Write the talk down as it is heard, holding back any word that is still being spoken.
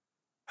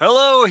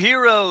Hello,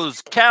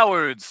 heroes,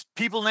 cowards,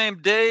 people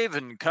named Dave,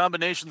 and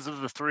combinations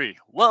of the three.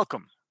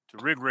 Welcome to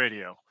Rig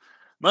Radio.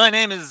 My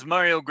name is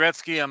Mario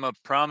Gretzky. I'm a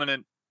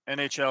prominent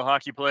NHL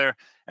hockey player,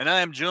 and I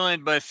am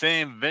joined by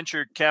famed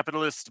venture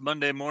capitalist,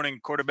 Monday morning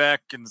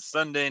quarterback, and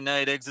Sunday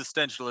night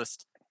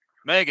existentialist,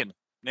 Megan,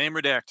 name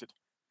redacted.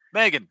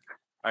 Megan,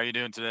 how are you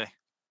doing today?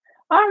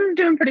 I'm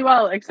doing pretty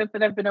well, except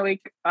that I've been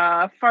awake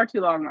far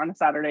too long on a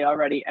Saturday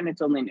already, and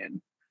it's only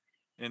noon.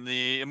 In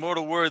the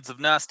immortal words of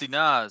Nasty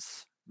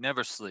Nas,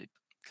 never sleep,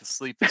 because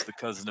sleep is the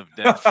cousin of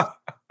death.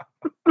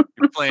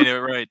 You're playing it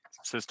right,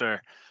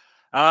 sister.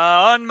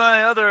 On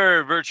my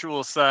other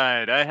virtual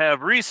side, I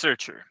have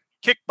researcher,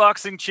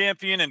 kickboxing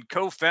champion, and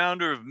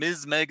co-founder of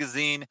Ms.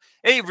 Magazine,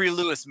 Avery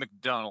Lewis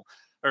McDougal.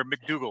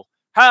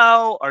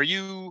 How are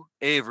you,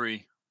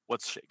 Avery?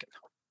 What's shaking?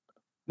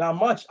 Not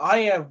much. I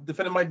have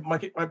defended my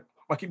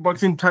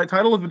kickboxing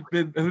title has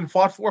been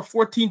fought for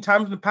 14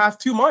 times in the past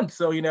 2 months.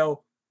 So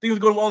things are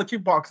going well in the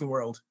kickboxing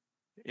world.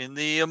 In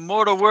the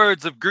immortal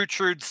words of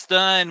Gertrude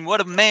Stein,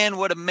 what a man,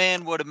 what a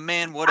man, what a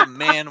man, what a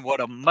man, what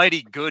a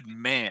mighty good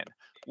man.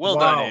 Well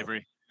done,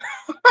 Avery.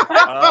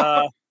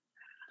 All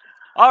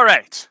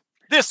right.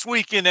 This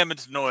week in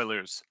Edmonton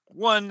Oilers,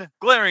 one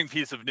glaring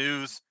piece of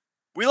news.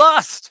 We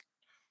lost.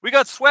 We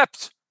got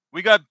swept.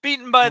 We got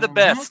beaten by the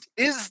best.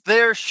 Is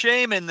there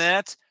shame in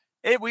that?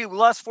 Hey, we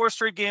lost 4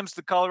 straight games to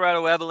the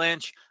Colorado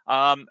Avalanche.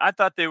 I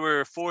thought they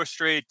were 4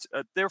 straight.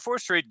 There were 4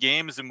 straight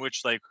games in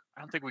which, I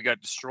don't think we got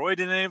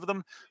destroyed in any of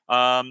them.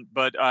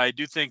 But I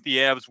do think the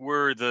Avs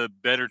were the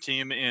better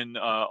team in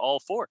all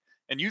 4.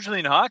 And usually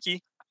in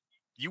hockey,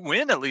 you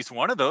win at least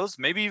one of those,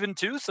 maybe even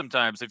 2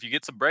 sometimes if you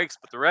get some breaks.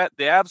 But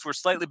the Avs were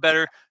slightly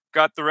better,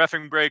 got the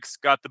reffing breaks,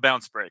 got the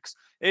bounce breaks.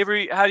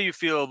 Avery, how do you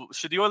feel?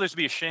 Should the Oilers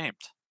be ashamed?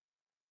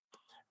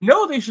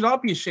 No, they should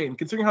not be ashamed,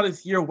 considering how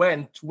this year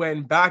went.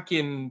 When back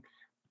in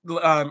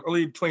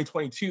early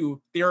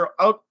 2022, they're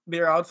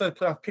outside the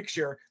playoff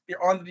picture.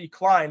 They're on the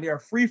decline. They are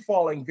free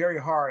falling very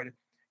hard.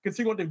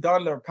 Considering what they've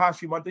done in the past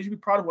few months, they should be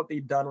proud of what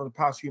they've done over the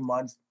past few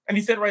months. And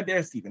he said right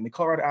there, Stephen, the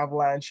Colorado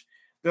Avalanche,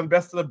 they're the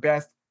best of the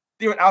best.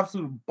 They're an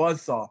absolute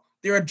buzzsaw.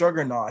 They're a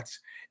juggernaut.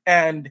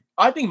 And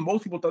I think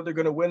most people thought they're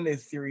going to win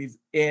this series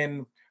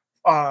in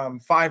 5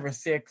 or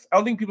 6. I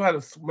don't think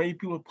many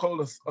people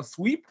call it a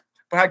sweep,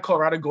 but had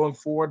Colorado going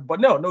forward. But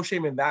no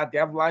shame in that. The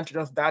Avalanche are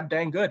just that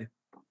dang good.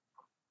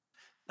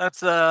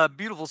 That's a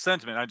beautiful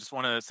sentiment. I just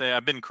want to say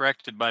I've been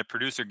corrected by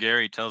producer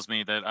Gary. Tells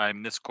me that I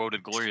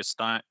misquoted Gertrude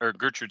Stein.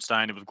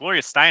 It was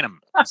Gloria Steinem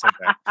who said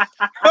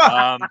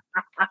that.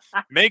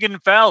 Megan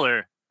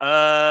Fowler.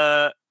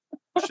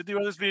 Should the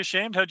Oilers be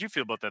ashamed? How'd you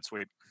feel about that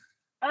sweep?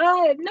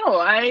 No,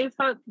 I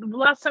thought the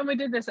last time we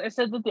did this, I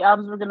said that the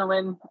Avs were going to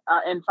win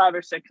in 5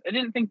 or 6. I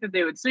didn't think that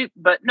they would sweep,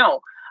 but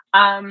no.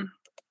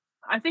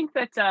 I think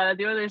that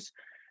the Oilers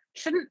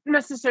shouldn't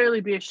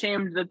necessarily be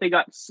ashamed that they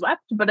got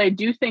swept, but I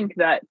do think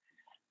that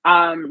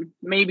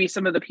maybe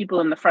some of the people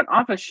in the front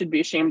office should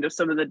be ashamed of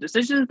some of the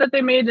decisions that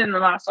they made in the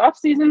last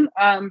offseason,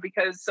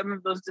 because some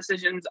of those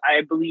decisions,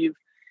 I believe,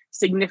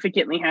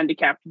 significantly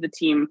handicapped the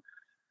team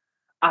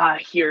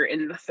here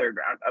in the 3rd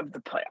round of the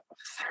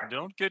playoffs.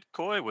 Don't get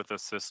coy with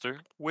us, sister.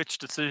 Which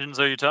decisions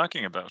are you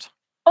talking about?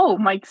 Oh,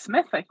 Mike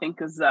Smith, I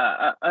think, is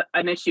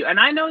an issue. And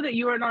I know that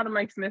you are not a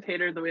Mike Smith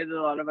hater the way that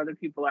a lot of other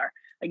people are.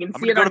 I can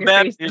see it on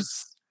your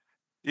face.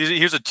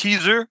 Here's a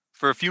teaser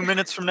for a few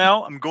minutes from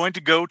now. I'm going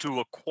to go to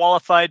a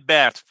qualified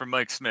bat for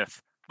Mike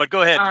Smith. But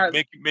go ahead,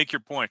 make your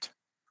point.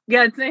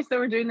 Yeah, it's nice that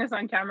we're doing this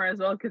on camera as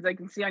well, because I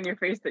can see on your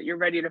face that you're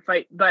ready to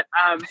fight. But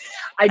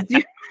I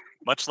do...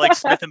 Much like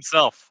Smith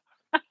himself.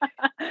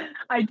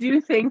 I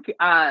do think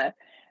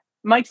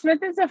Mike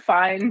Smith is a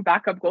fine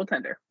backup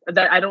goaltender.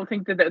 That I don't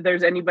think that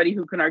there's anybody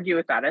who can argue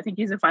with that. I think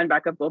he's a fine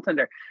backup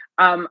goaltender.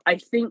 I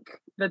think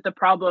that the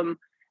problem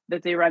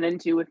that they run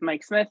into with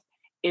Mike Smith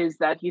is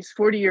that he's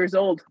 40 years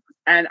old.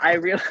 And I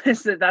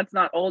realize that that's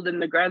not old in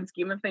the grand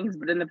scheme of things,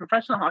 but in the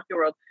professional hockey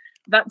world,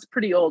 that's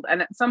pretty old.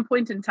 And at some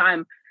point in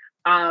time,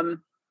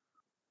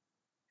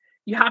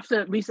 you have to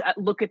at least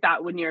look at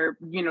that when you're,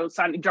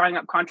 drawing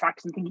up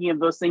contracts and thinking of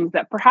those things,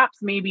 that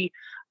perhaps maybe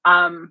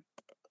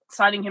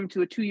signing him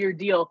to a 2-year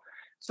deal,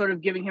 sort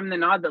of giving him the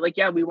nod that,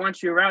 yeah, we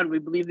want you around. We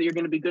believe that you're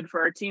going to be good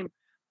for our team.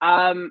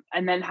 And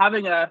then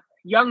having a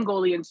young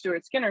goalie in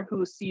Stuart Skinner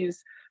who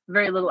sees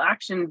very little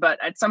action, but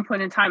at some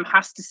point in time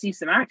has to see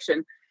some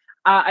action.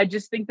 I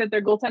just think that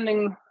their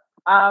goaltending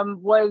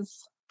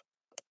was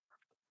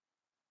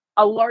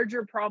a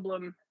larger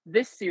problem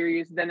this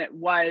series than it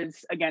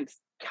was against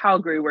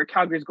Calgary, where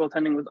Calgary's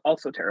goaltending was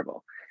also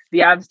terrible. The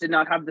Avs did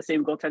not have the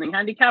same goaltending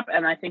handicap,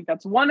 and I think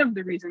that's one of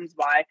the reasons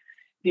why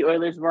the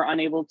Oilers were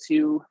unable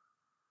to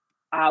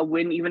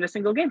win even a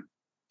single game.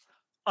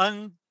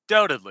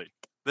 Undoubtedly.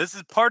 This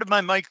is part of my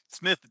Mike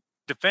Smith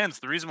defense.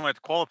 The reason why it's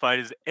qualified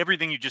is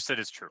everything you just said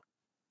is true.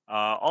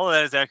 All of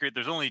that is accurate.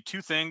 There's only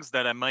 2 things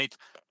that I might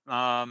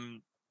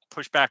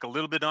push back a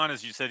little bit on.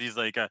 As you said, he's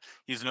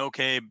he's an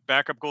okay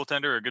backup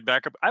goaltender or a good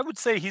backup. I would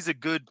say he's a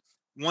good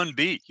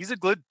 1B. He's a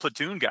good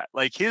platoon guy.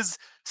 His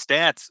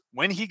stats,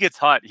 when he gets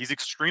hot, he's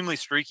extremely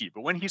streaky.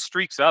 But when he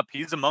streaks up,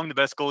 he's among the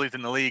best goalies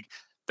in the league.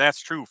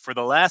 That's true. For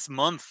the last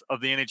month of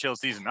the NHL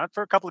season, not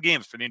for a couple of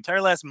games, for the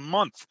entire last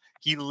month,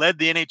 he led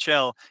the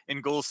NHL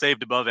in goals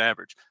saved above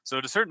average. So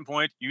at a certain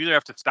point, you either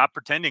have to stop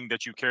pretending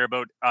that you care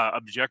about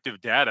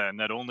objective data and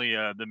that only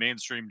the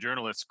mainstream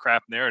journalists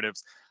crap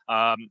narratives,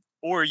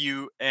 or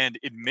you and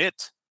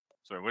admit.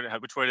 Sorry,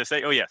 which way to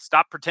say? Oh yeah,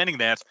 stop pretending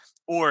that,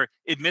 or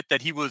admit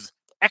that he was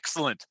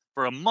excellent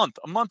for a month.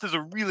 A month is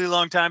a really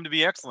long time to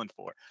be excellent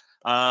for.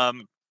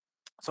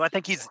 So I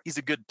think he's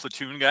a good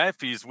platoon guy if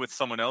he's with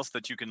someone else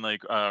that you can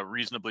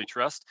reasonably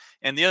trust.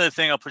 And the other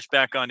thing I'll push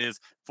back on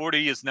is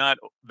 40 is not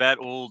that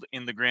old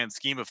in the grand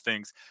scheme of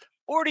things.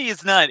 40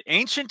 is not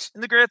ancient in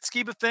the grand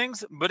scheme of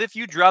things, but if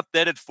you drop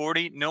dead at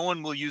 40, no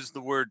one will use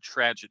the word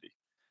tragedy.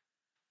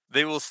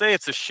 They will say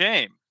it's a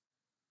shame.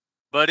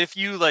 But if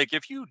you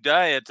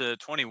die at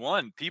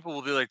 21, people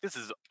will be like, "This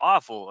is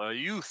awful. A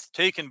youth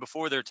taken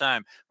before their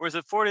time." Whereas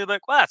at 40, they're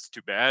like, "Well, that's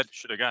too bad.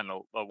 Should have gotten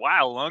a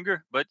while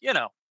longer." But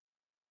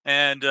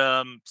And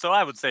so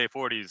I would say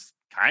 40 is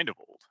kind of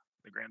old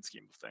in the grand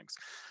scheme of things.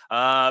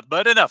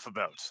 But enough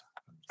about.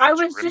 I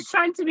was just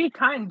trying to be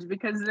kind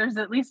because there's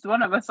at least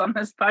one of us on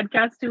this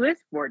podcast who is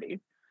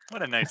 40.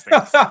 What a nice thing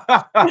to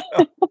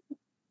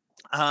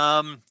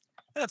say.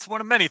 That's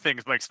one of many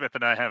things Mike Smith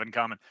and I have in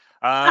common.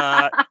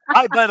 By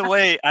the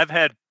way, I've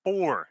had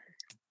 4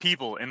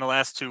 people in the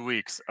last 2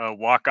 weeks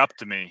walk up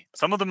to me.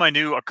 Some of them I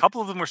knew. A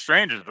couple of them were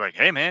strangers. Like,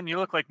 "Hey, man, you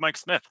look like Mike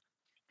Smith."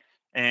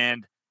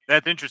 And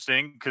that's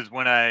interesting because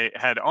when I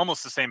had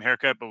almost the same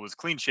haircut but was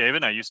clean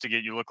shaven, I used to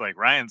get "You look like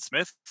Ryan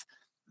Smith."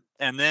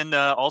 And then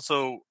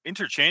also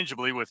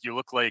interchangeably with "You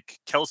look like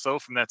Kelso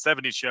from that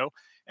 70s show."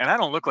 And I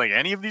don't look like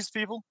any of these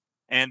people.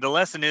 And the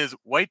lesson is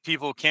white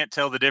people can't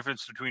tell the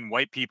difference between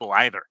white people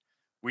either.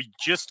 We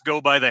just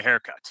go by the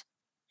haircut.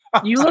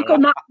 You look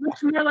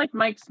much more like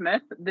Mike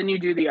Smith than you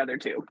do the other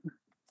two.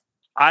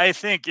 I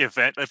think if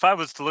I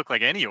was to look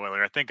like any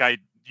Oiler, I think as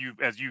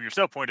you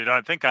yourself pointed out,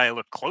 I think I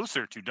look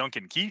closer to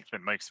Duncan Keith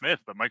than Mike Smith,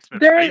 but Mike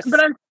Smith's face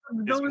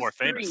is more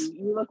famous.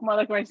 You look more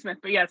like Mike Smith,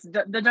 but yes,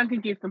 the Duncan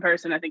Keith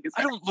comparison I think is.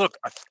 I don't look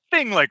a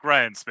thing like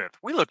Ryan Smith.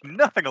 We look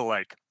nothing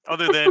alike,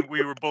 other than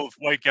we were both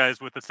white guys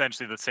with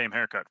essentially the same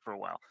haircut for a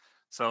while.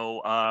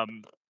 So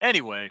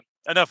anyway,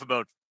 enough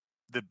about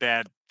the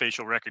bad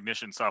facial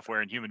recognition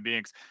software in human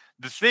beings.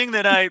 The thing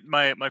that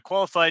my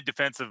qualified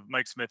defense of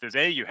Mike Smith is,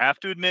 you have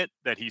to admit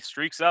that he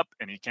streaks up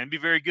and he can be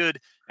very good.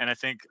 And I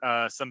think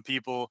some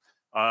people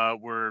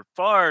were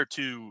far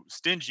too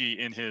stingy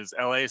in his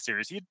LA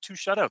series. He had 2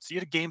 shutouts. He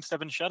had a Game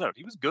 7 shutout.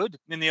 He was good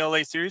in the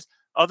LA series,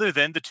 other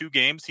than the 2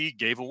 games he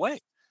gave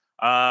away,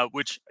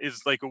 which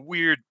is like a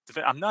weird.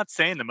 I'm not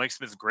saying that Mike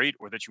Smith is great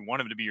or that you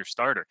want him to be your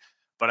starter,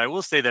 but I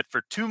will say that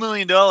for $2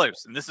 million,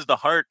 and this is the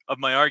heart of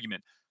my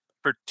argument,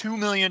 for $2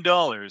 million,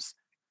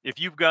 if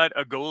you've got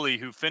a goalie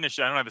who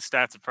finished, I don't have the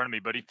stats in front of me,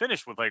 but he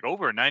finished with like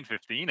over a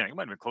 915. I think he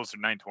might have been closer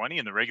to 920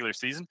 in the regular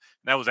season.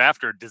 And that was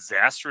after a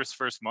disastrous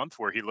first month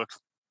where he looked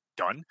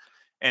done,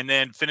 and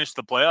then finished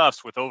the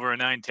playoffs with over a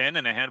 910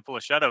 and a handful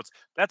of shutouts.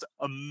 That's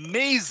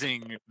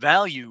amazing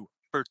value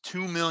for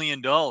 $2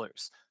 million.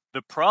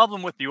 The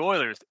problem with the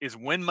Oilers is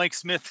when Mike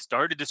Smith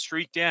started to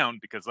streak down,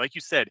 because like you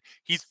said,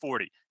 he's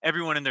 40.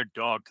 Everyone and their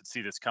dog could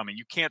see this coming.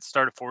 You can't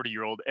start a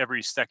 40-year-old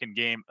every second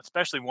game,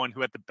 especially one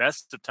who at the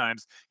best of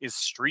times is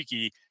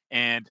streaky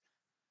and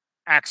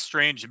acts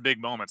strange in big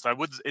moments.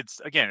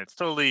 It's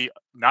totally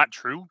not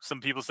true.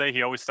 Some people say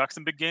he always sucks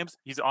in big games.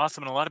 He's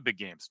awesome in a lot of big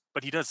games,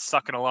 but he does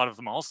suck in a lot of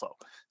them also.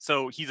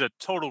 So he's a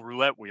total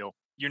roulette wheel.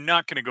 You're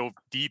not going to go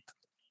deep.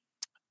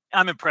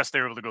 I'm impressed they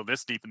were able to go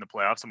this deep in the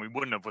playoffs, and we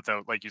wouldn't have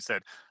without, like you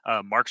said,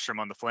 Markstrom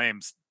on the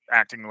Flames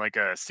acting like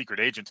a secret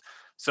agent.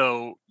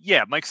 So,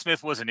 yeah, Mike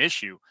Smith was an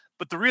issue,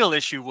 but the real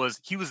issue was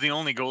he was the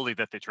only goalie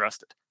that they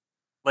trusted.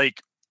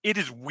 Like, it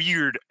is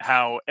weird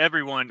how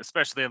everyone,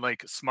 especially on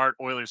like smart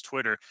Oilers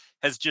Twitter,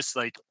 has just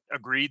like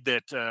agreed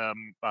that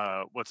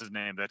what's his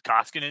name? That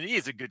Koskinen, he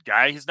is a good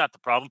guy. He's not the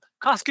problem.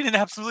 Koskinen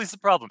absolutely is the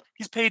problem.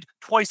 He's paid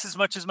twice as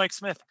much as Mike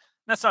Smith.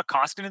 That's not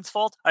Koskinen's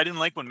fault. I didn't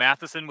like when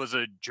Matheson was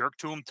a jerk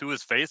to him to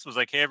his face. Was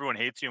like, "Hey, everyone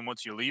hates you, and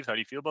once you leave, how do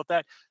you feel about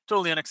that?"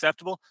 Totally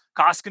unacceptable.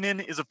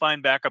 Koskinen is a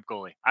fine backup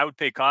goalie. I would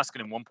pay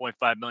Koskinen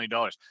 $1.5 million.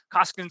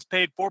 Koskinen's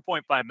paid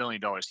 $4.5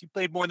 million. He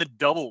played more than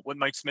double what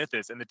Mike Smith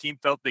is, and the team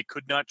felt they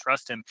could not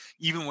trust him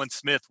even when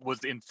Smith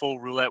was in full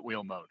roulette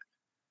wheel mode.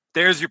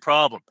 There's your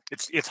problem.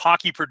 It's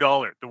hockey per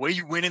dollar. The way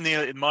you win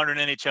in modern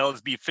NHL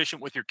is be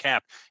efficient with your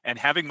cap, and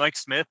having Mike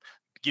Smith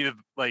give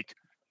like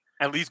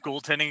at least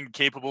goaltending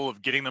capable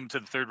of getting them to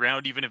the third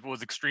round, even if it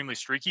was extremely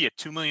streaky at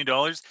 $2 million,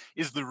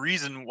 is the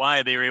reason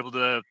why they were able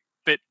to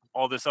fit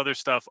all this other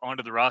stuff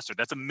onto the roster.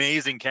 That's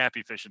amazing cap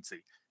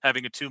efficiency,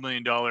 having a $2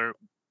 million,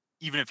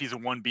 even if he's a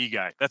 1B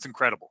guy. That's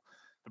incredible.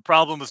 The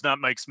problem was not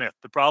Mike Smith.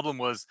 The problem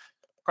was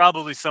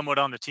probably somewhat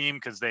on the team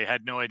because they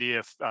had no idea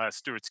if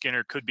Stuart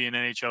Skinner could be an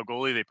NHL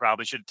goalie. They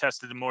probably should have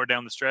tested him more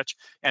down the stretch,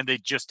 and they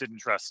just didn't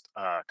trust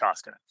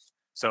Koskinen.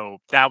 So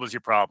that was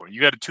your problem.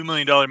 You got a $2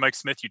 million Mike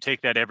Smith, you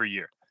take that every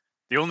year.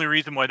 The only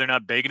reason why they're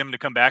not begging him to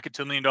come back at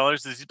 $2 million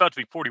is he's about to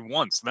be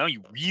 41. So now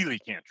you really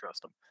can't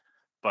trust him.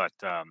 But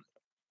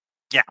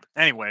yeah,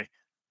 anyway,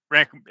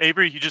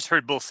 Avery, you just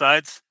heard both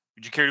sides.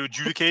 Would you care to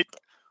adjudicate?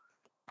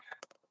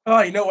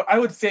 You know what? I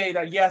would say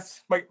that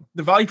yes,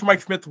 the value for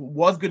Mike Smith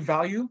was good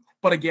value,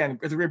 but again,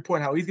 it's a great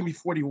point how he's gonna be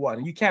 41,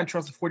 and you can't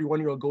trust a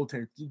 41-year-old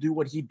goaltender to do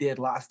what he did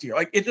last year.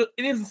 Like it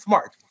isn't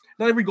smart.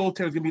 Not every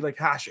goaltender is gonna be like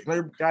Hasek. Not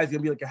every guy's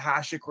gonna be like a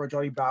Hasek or a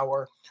Johnny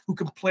Bauer who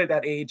can play at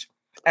that age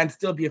and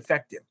still be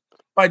effective.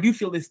 But I do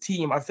feel this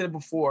team, I've said it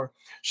before,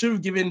 should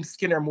have given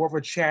Skinner more of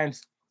a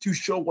chance to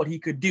show what he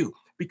could do,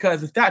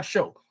 because it's that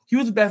show. He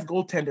was the best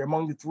goaltender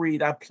among the three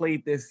that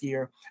played this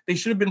year. They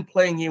should have been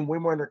playing him way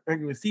more in the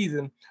regular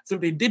season. So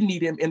if they did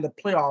need him in the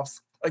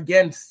playoffs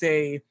against,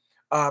 say,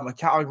 a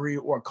Calgary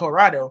or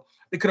Colorado,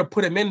 they could have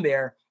put him in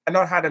there and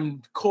not had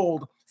him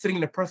cold, sitting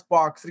in the press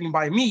box, sitting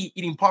by me,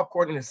 eating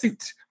popcorn in a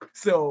suit.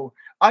 So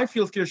I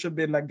feel Skinner should have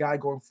been that guy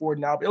going forward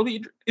now. But it'll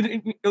be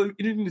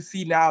interesting to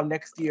see now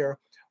next year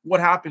what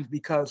happens,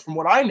 because from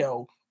what I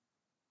know,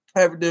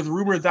 there's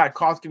rumors that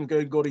Koskinen is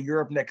going to go to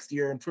Europe next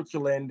year in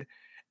Switzerland,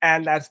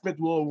 and that Smith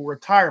will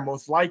retire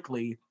most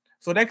likely.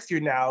 So next year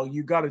now,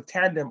 you got a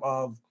tandem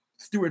of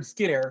Stuart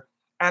Skinner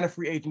and a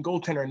free agent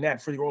goaltender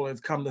net for the Oilers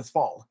come this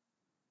fall.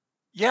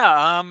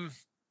 Yeah,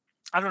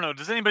 I don't know.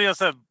 Does anybody else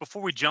have,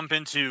 before we jump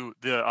into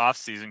the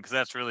offseason, because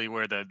that's really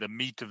where the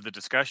meat of the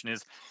discussion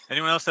is,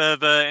 anyone else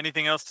have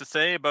anything else to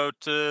say about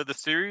the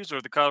series or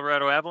the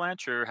Colorado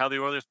Avalanche or how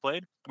the Oilers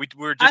played? We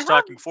were just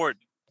talking before it.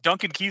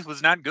 Duncan Keith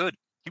was not good.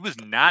 He was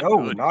not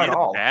good. Not he had at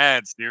all. A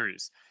bad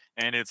series.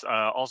 And it's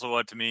also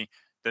odd to me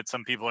that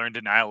some people are in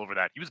denial over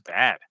that. He was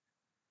bad.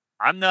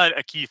 I'm not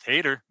a Keith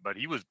hater, but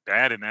he was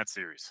bad in that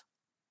series.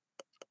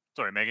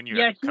 Sorry, Megan, you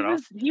got cut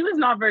off. He was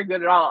not very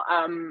good at all.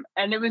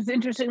 And it was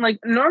interesting. Like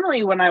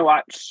normally when I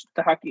watch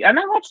the hockey, and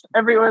I watched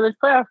every Oilers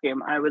playoff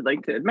game, I would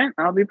like to admit,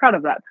 I'll be proud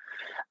of that.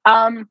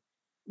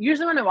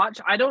 Usually when I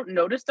watch, I don't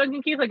notice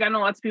Duncan Keith. Like I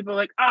know lots of people are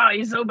like,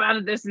 he's so bad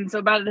at this and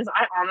so bad at this.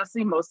 I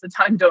honestly most of the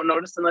time don't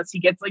notice unless he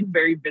gets like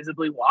very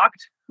visibly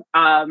walked.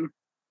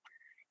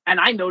 And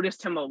I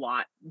noticed him a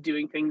lot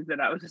doing things that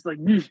I was just like,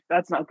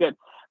 that's not good.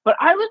 But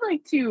I would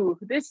like to,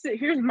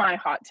 here's my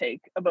hot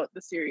take about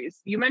the series.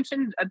 You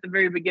mentioned at the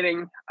very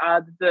beginning,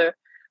 the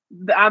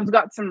Avs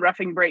got some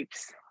roughing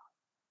breaks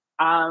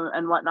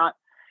and whatnot.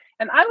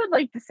 And I would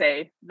like to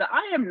say that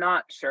I am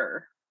not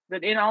sure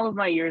that in all of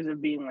my years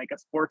of being like a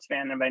sports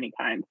fan of any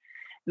kind,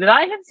 that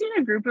I have seen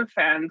a group of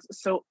fans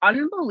so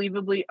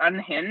unbelievably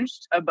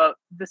unhinged about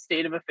the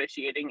state of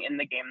officiating in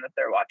the game that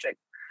they're watching.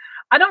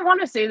 I don't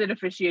want to say that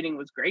officiating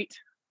was great,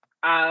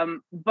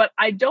 but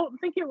I don't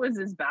think it was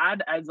as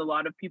bad as a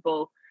lot of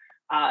people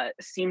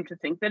seem to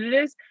think that it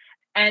is.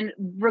 And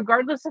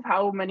regardless of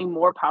how many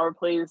more power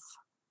plays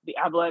the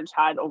Avalanche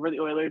had over the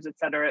Oilers, et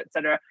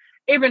cetera,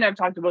 Avery and I've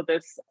talked about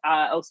this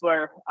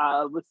elsewhere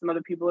with some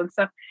other people and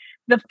stuff.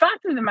 The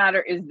fact of the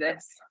matter is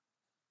this: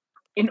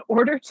 in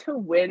order to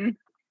win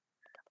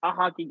a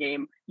hockey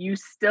game, you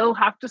still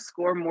have to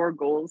score more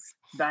goals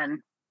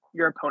than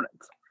your opponent.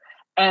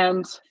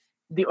 And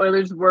the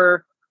Oilers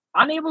were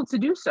unable to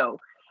do so.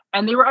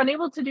 And they were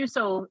unable to do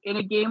so in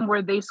a game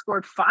where they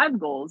scored 5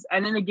 goals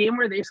and in a game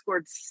where they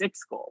scored 6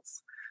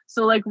 goals.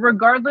 So, like,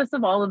 regardless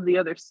of all of the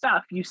other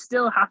stuff, you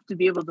still have to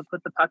be able to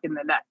put the puck in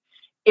the net.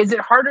 Is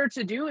it harder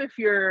to do if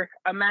you're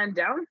a man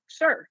down?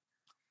 Sure.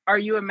 Are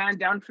you a man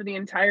down for the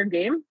entire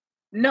game?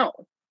 No.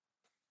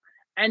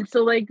 And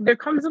so, like, there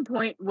comes a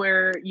point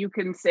where you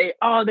can say,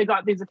 they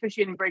got these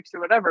officiating breaks or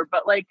whatever.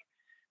 But, like,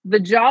 the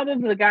job of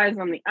the guys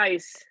on the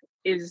ice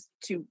is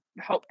to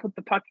help put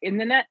the puck in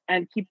the net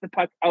and keep the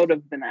puck out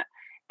of the net.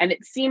 And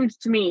it seemed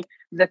to me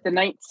that the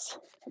nights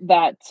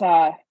that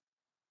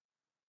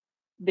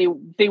they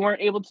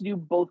weren't able to do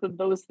both of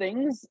those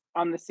things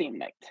on the same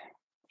night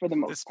for the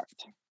most part.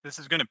 This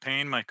is going to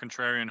pain my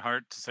contrarian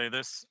heart to say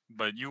this,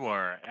 but you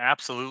are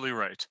absolutely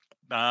right.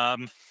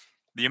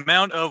 The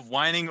amount of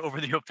whining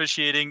over the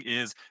officiating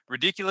is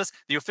ridiculous.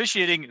 The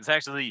officiating is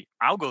actually,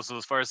 I'll go so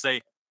as far as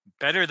say,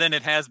 better than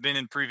it has been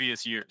in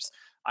previous years.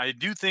 I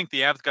do think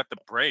the Avs got the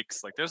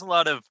breaks. Like, there's a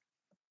lot of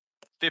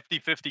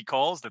 50-50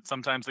 calls that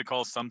sometimes they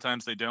call,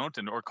 sometimes they don't,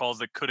 or calls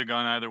that could have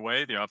gone either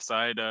way. The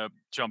offside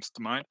jumps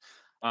to mind.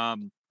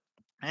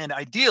 And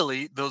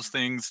ideally, those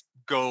things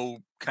go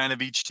kind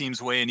of each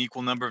team's way an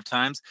equal number of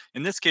times.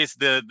 In this case,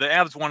 the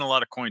Avs won a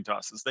lot of coin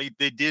tosses.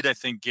 They did, I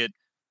think, get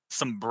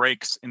some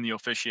breaks in the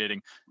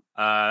officiating.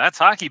 That's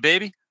hockey,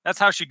 baby. That's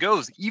how she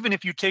goes. Even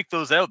if you take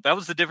those out, that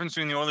was the difference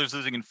between the Oilers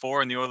losing in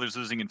 4 and the Oilers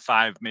losing in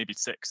 5, maybe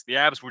 6. The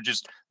Avs were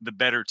just the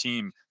better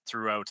team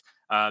throughout.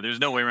 There's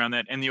no way around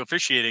that. And the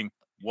officiating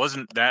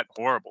wasn't that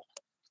horrible.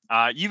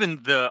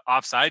 Even the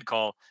offside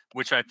call,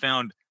 which I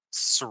found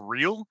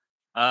surreal,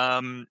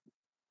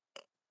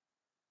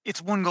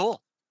 it's one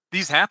goal.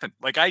 These happen.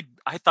 Like, I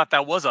thought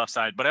that was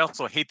offside, but I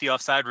also hate the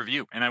offside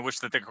review. And I wish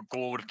that the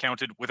goal would have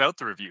counted without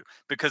the review,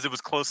 because it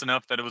was close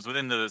enough that it was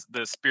within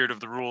the spirit of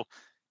the rule.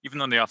 Even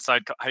though on the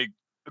offside, I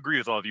agree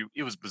with all of you.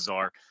 It was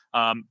bizarre.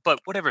 But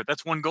whatever,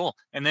 that's one goal.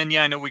 And then,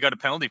 I know we got a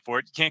penalty for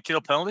it. You can't kill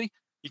a penalty.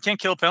 You can't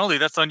kill a penalty.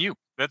 That's on you.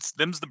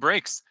 Them's the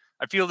breaks.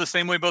 I feel the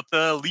same way about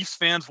the Leafs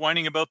fans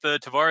whining about the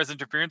Tavares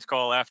interference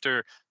call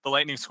after the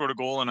Lightning scored a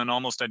goal on an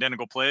almost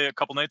identical play a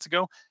couple nights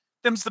ago.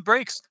 them's the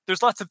breaks.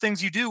 There's lots of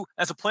things you do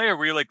as a player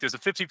where you're like, there's a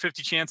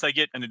 50-50 chance I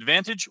get an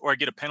advantage or I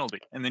get a penalty.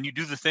 And then you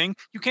do the thing.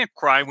 You can't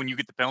cry when you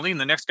get the penalty and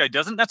the next guy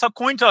doesn't. That's how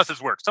coin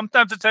tosses work.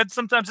 Sometimes it's heads,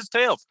 sometimes it's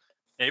tails.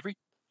 Avery,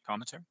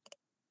 commentary?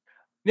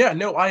 Yeah,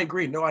 no, I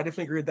agree. No, I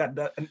definitely agree with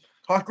that. And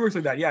talk works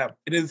like that. Yeah,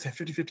 it is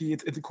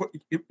 50-50.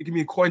 It can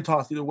be a coin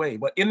toss either way.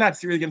 But in that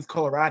series against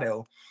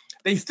Colorado,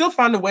 they still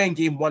found a way in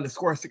game 1 to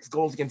score 6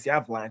 goals against the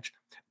Avalanche.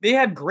 They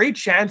had great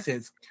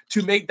chances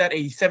to make that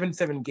a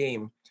 7-7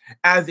 game.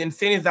 As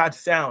insane as that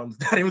sounds,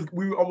 that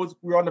we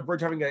were on the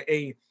verge of having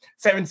a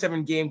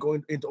 7-7 game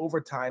going into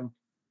overtime.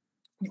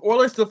 The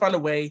Oilers still found a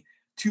way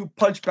to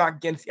punch back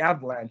against the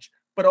Avalanche,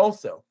 but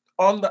also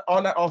on that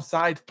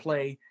offside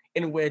play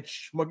in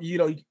which, you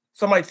know,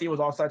 some might say it was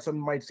offside, some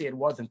might say it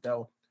wasn't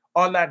though.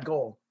 On that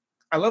goal,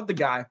 I love the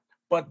guy,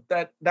 but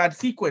that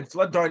sequence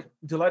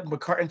to let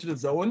Makar enter the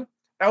zone,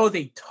 that was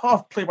a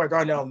tough play by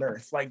Darnell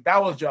Nurse. Like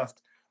that was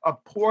just a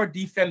poor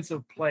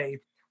defensive play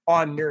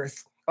on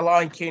Nurse,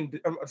 allowing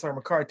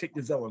Makar to take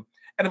the zone.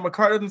 And if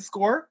Makar doesn't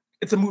score,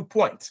 it's a moot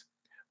point.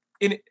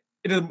 It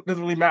doesn't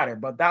really matter.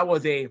 But that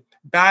was a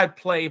bad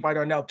play by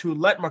Darnell to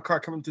let Makar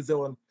come into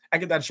zone and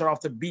get that shot off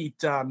to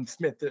beat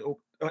Smith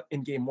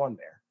in game 1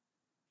 there.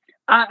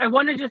 I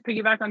want to just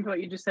piggyback onto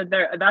what you just said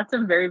there. That's a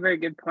very, very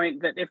good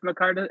point. That if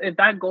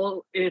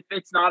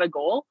it's not a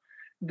goal,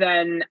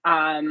 then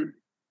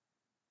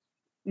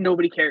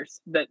nobody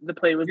cares that the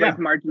play was like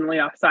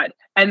marginally offside.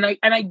 And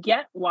I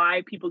get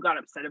why people got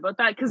upset about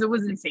that because it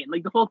was insane.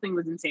 Like the whole thing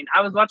was insane.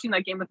 I was watching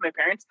that game with my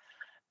parents,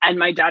 and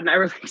my dad and I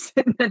were like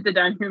sitting at the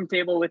dining room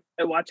table with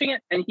watching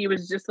it, and he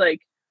was just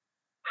like,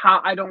 "How?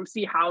 I don't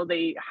see how."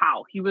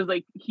 He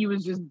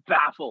was just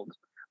baffled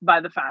by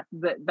the fact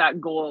that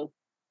that goal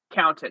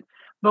counted.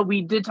 But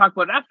we did talk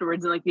about it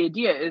afterwards, and like the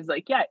idea is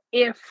like, yeah,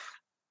 if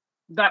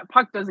that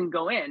puck doesn't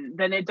go in,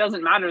 then it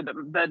doesn't matter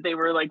that they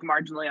were like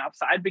marginally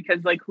offside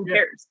because like who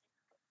cares?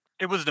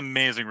 It was an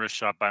amazing wrist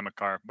shot by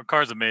Makar.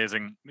 Makar's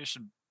amazing.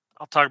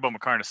 I'll talk about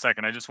Makar in a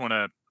second. I just want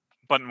to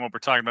button what we're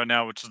talking about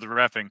now, which is the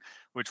reffing,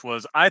 which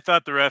was, I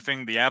thought the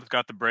Avs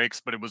got the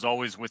breaks, but it was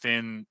always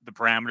within the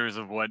parameters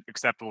of what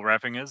acceptable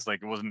reffing is.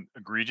 Like it wasn't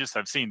egregious.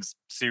 I've seen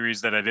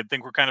series that I did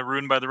think were kind of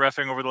ruined by the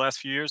reffing over the last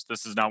few years.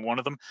 This is not one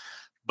of them.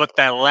 But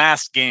that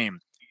last game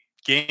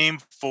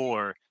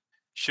 4,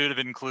 should have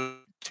included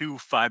 2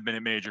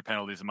 5-minute major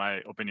penalties, in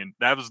my opinion.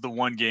 That was the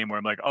one game where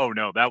I'm like, oh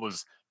no, that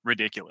was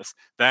ridiculous.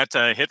 That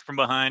hit from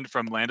behind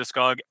from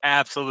Landeskog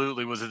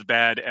absolutely was as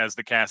bad as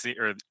the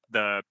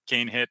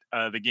Kane hit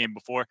the game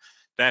before.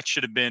 That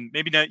should have been,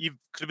 maybe not, you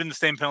could have been the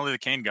same penalty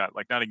that Kane got,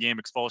 like not a game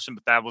expulsion,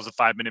 but that was a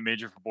 5-minute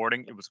major for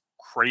boarding. It was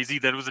crazy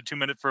that it was a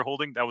 2-minute for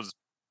holding. That was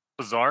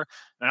bizarre.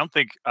 And I don't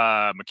think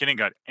McKinnon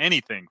got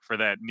anything for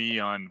that knee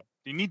on.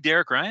 Do you need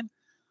Derek Ryan?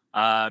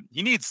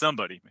 He needs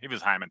somebody. He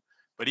was Hyman,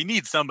 but he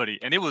needs somebody.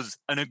 And it was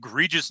an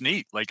egregious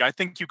knee. Like, I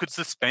think you could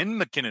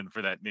suspend McKinnon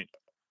for that knee.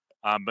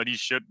 But he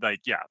should,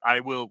 I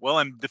will. Well,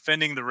 I'm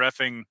defending the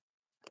reffing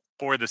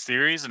for the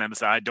series, and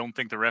I don't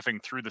think the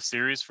reffing through the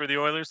series for the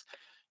Oilers.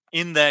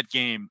 In that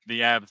game,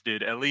 the Avs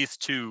did at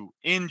least 2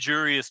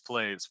 injurious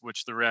plays,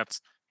 which the refs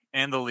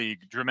and the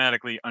league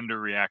dramatically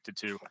underreacted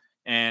to.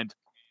 And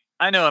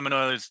I know I'm an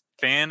Oilers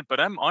fan, but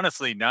I'm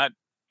honestly not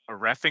a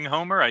reffing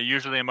homer. I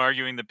usually am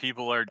arguing that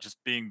people are just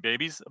being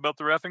babies about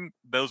the reffing.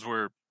 Those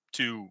were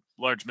 2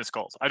 large missed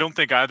calls. I don't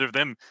think either of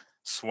them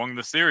swung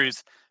the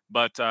series,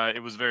 but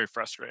it was very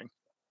frustrating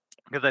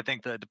because I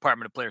think the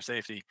Department of Player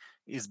Safety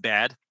is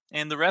bad,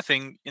 and the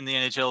reffing in the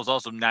NHL is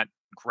also not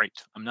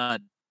great.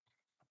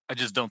 I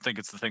just don't think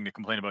it's the thing to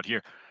complain about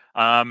here.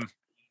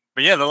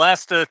 But yeah, the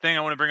last thing I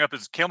want to bring up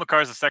is Cale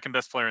Makar is the second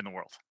best player in the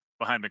world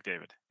behind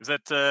McDavid. Is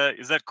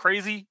that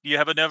crazy? Do you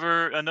have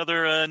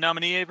another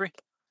nominee, Avery?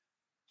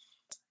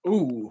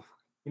 Ooh,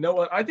 you know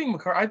what? I think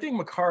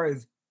Makar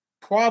is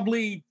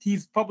probably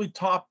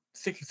top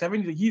 6 or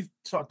 7. He's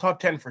top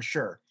 10 for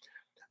sure.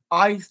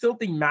 I still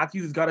think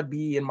Matthews has got to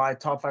be in my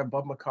top 5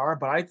 above Makar,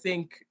 but I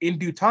think in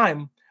due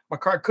time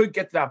Makar could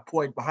get to that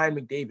point behind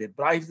McDavid.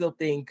 But I still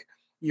think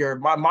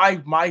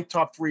my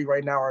top 3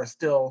 right now are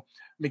still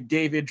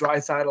McDavid,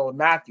 Draisaitl, and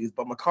Matthews.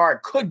 But Makar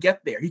could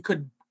get there. He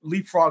could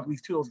leapfrog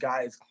these 2 of those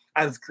guys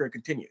as his career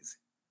continues.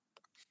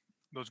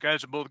 Those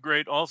guys are both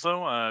great.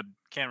 Also,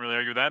 can't really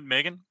argue with that.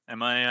 Megan,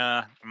 am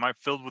I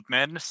filled with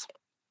madness?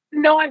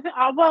 No, I think.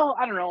 Well,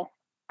 I don't know.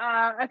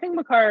 I think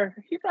Makar.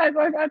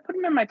 I put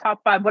him in my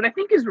top 5. What I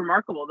think is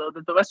remarkable, though,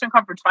 that the Western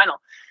Conference Final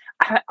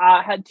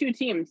had 2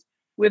 teams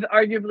with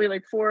arguably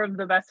like 4 of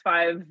the best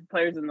 5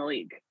 players in the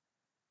league.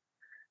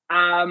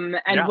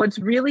 What's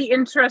really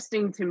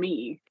interesting to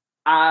me,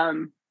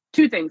 2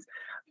 things.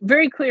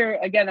 Very clear.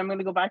 Again, I'm going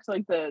to go back to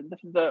like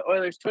the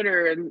Oilers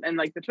Twitter and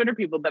like the Twitter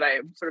people that I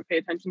sort of pay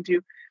attention to.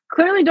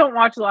 Clearly, don't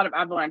watch a lot of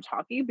Avalanche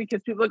hockey because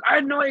people are like, I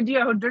had no idea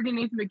how dirty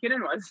Nathan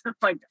McKinnon was. I'm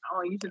like,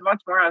 oh, you should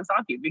watch more Avs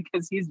hockey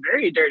because he's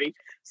very dirty.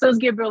 So is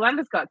Gabriel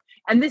Landeskog.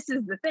 And this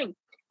is the thing: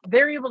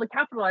 they're able to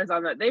capitalize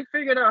on that. They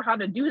figured out how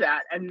to do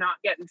that and not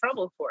get in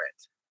trouble for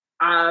it.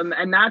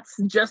 And that's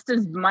just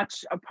as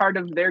much a part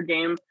of their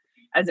game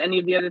as any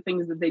of the other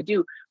things that they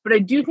do. But I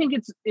do think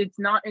it's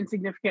not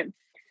insignificant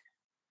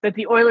that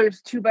the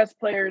Oilers' two best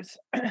players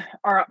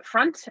are up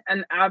front,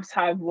 and Avs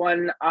have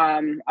one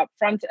up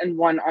front and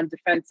one on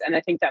defense, and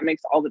I think that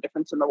makes all the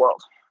difference in the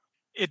world.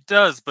 It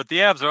does, but the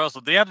Avs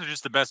are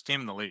just the best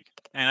team in the league,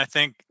 and I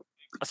think,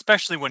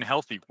 especially when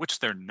healthy, which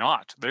they're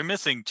not, they're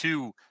missing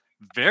two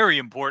very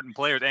important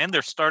players and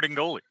their starting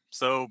goalie.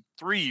 So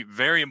 3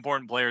 very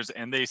important players,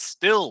 and they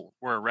still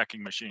were a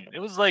wrecking machine. It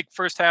was like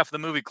first half of the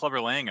movie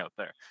Clubber Lang out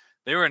there.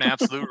 They were an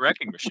absolute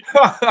wrecking machine.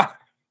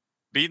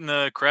 Beating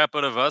the crap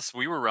out of us.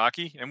 We were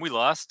rocky, and we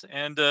lost,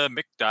 and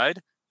Mick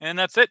died, and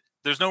that's it.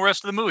 There's no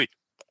rest of the movie.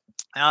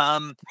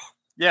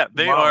 Yeah,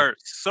 they are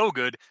so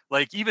good.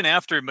 Like, even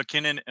after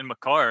McKinnon and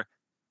Makar,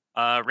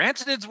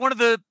 Rantanen's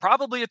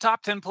probably a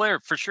top 10 player,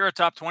 for sure a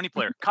top 20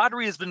 player.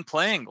 Kadri has been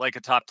playing like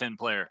a top 10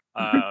 player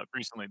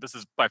recently. This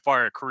is by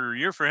far a career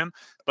year for him,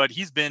 but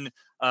he's been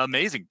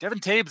amazing. Devin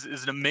Taves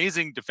is an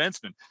amazing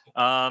defenseman.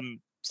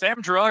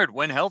 Sam Girard,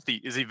 when healthy,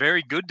 is a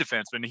very good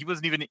defenseman. He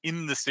wasn't even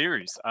in the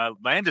series.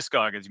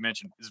 Landeskog, as you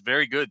mentioned, is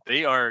very good.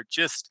 They're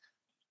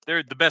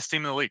the best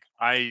team in the league.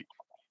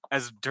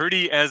 As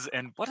dirty as,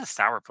 and what a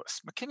sourpuss.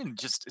 McKinnon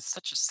just is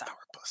such a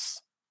sourpuss.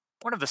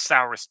 One of the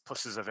sourest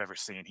pusses I've ever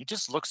seen. He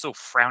just looks so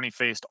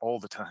frowny-faced all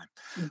the time.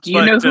 Do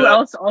you know who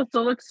else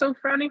also looks so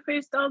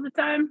frowny-faced all the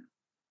time?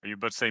 Are you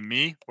about to say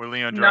me or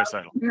Leon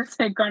Draisaitl? I'm going to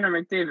say Connor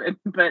McDavid,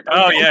 but...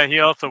 Oh, yeah, he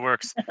also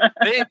works.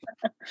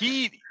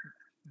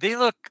 They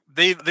look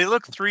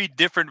 3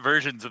 different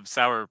versions of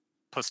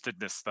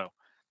sourpussedness, though.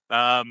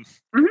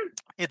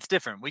 It's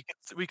different. We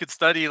could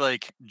study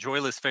like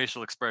joyless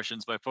facial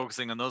expressions by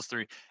focusing on those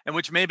 3, and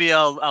which maybe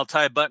I'll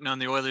tie a button on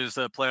the Oilers'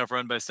 playoff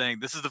run by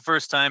saying this is the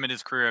first time in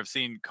his career I've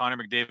seen Connor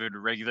McDavid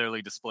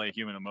regularly display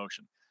human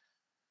emotion.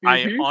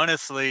 I'm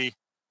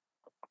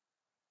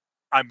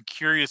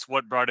curious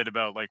what brought it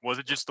about. Like, was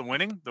it just the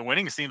winning? The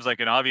winning seems like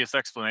an obvious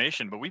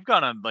explanation, but we've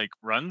gone on like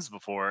runs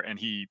before, and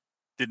he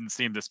didn't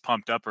seem this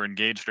pumped up or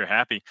engaged or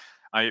happy.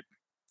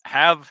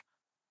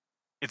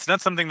 It's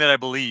not something that I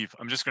believe.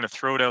 I'm just going to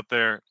throw it out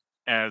there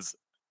as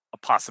a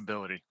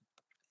possibility.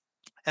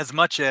 As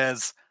much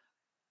as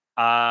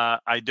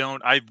I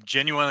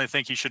genuinely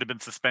think he should have been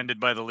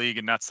suspended by the league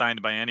and not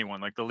signed by anyone.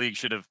 Like, the league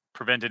should have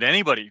prevented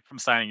anybody from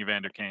signing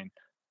Evander Kane.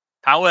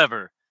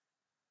 However,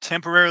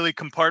 temporarily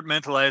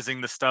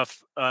compartmentalizing the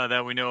stuff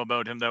that we know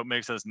about him that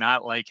makes us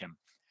not like him.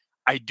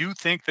 I do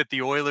think that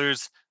the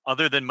Oilers,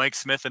 other than Mike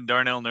Smith and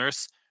Darnell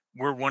Nurse,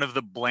 were one of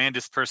the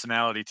blandest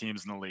personality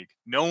teams in the league.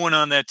 No one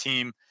on that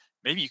team.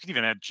 Maybe you could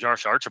even add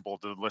Josh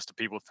Archibald to the list of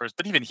people first,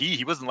 but even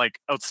he wasn't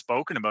like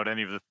outspoken about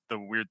any of the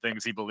weird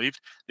things he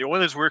believed. The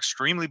Oilers were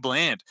extremely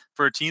bland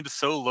for a team that's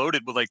so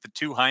loaded with like the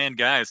 2 high-end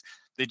guys.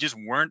 They just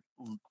weren't.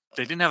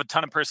 They didn't have a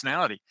ton of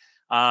personality.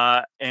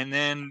 And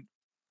then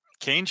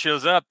Kane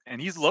shows up, and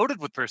he's loaded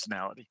with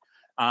personality.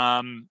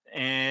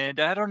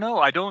 And I don't know.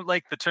 I don't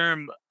like the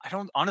term. I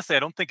don't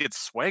think it's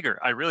swagger.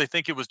 I really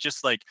think it was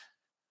just like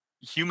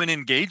human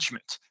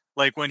engagement.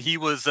 Like when he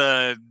was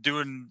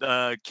counting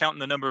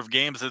the number of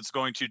games that's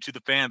going to the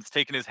fans,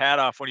 taking his hat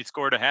off when he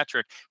scored a hat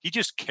trick. He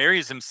just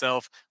carries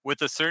himself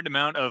with a certain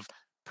amount of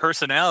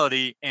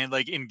personality and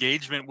like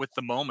engagement with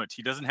the moment.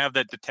 He doesn't have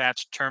that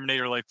detached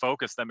Terminator-like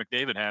focus that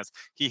McDavid has.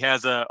 He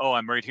has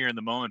I'm right here in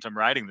the moment. I'm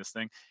riding this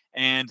thing.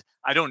 And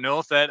I don't know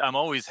if that, I'm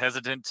always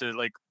hesitant to,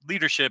 like,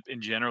 leadership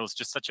in general is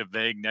just such a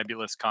vague,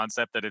 nebulous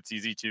concept that it's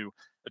easy to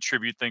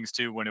attribute things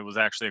to when it was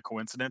actually a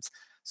coincidence.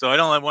 So I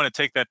don't want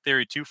to take that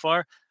theory too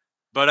far.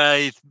 But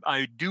I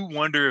do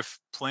wonder if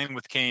playing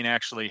with Kane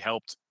actually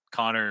helped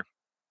Connor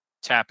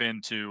tap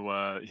into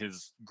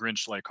his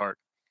Grinch-like heart.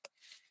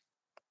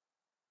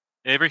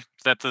 Avery, is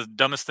that the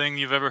dumbest thing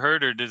you've ever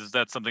heard, or is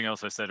that something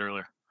else I said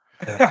earlier?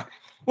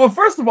 Well,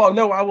 first of all,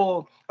 no,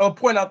 I'll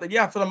point out that,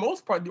 yeah, for the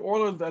most part, the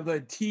Oilers as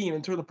a team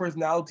in terms of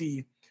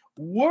personality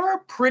were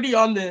pretty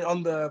on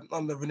the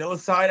vanilla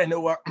side. I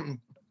know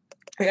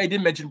I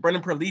did mention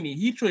Brendan Perlini.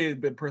 He showed a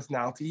bit of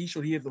personality.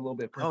 He has a little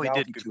bit of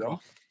personality to him.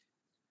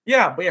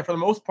 Yeah, but yeah, for the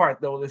most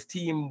part, though, this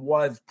team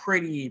was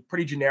pretty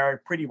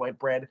generic, pretty white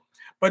bread.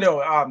 But no,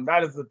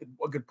 that is a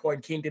good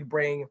point. Kane did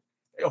bring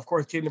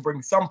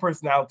some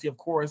personality. Of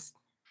course,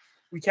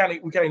 we can't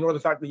ignore the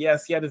fact that,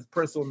 yes, he had his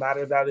personal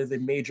matters. That is a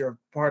major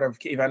part of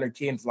Evander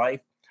Kane's life.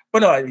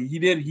 But no,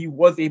 he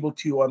was able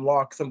to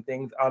unlock some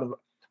things out of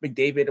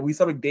McDavid, and we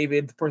saw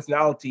McDavid's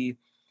personality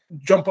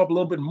jump up a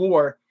little bit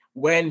more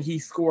when he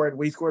scored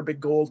big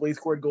goals, when he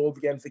scored goals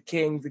against the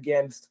Kings,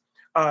 against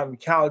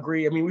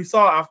Calgary. I mean, we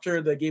saw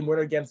after the game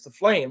winner against the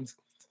Flames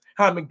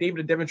how McDavid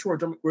and Devin Shore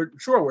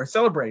were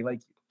celebrating.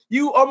 Like,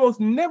 you almost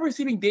never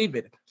see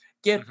McDavid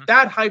get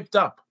that hyped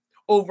up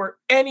over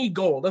any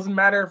goal. Doesn't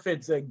matter if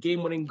it's a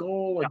game-winning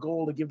goal, a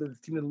goal to give the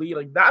team the lead.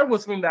 Like, that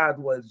was something that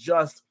was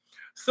just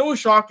so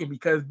shocking,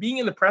 because being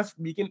in the press,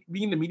 being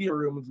in the media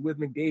rooms with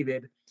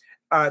McDavid,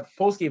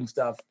 post-game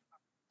stuff,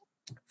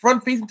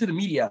 front-facing to the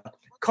media,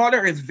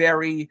 Connor is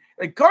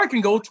Connor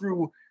can go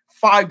through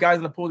 5 guys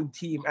on the opposing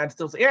team and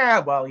still say, yeah,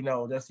 well,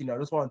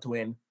 just wanted to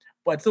win.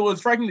 But so it was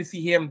striking to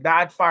see him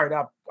that fired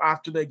up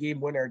after the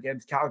game winner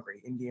against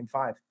Calgary in Game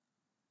 5.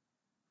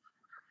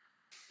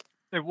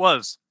 It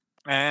was.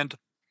 And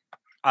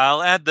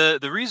I'll add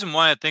the reason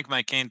why I think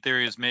my Kane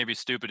theory is maybe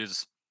stupid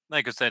is,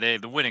 like I said, A,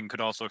 the winning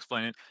could also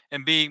explain it,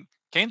 and B,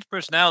 Kane's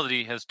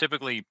personality has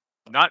typically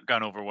not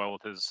gone over well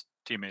with his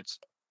teammates.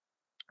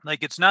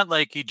 Like, it's not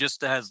like he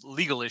just has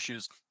legal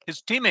issues.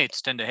 His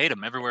teammates tend to hate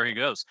him everywhere he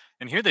goes,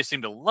 and here they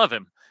seem to love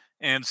him.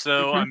 And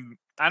so Mhm.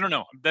 I don't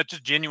know. That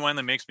just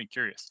genuinely makes me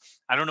curious.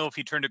 I don't know if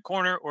he turned a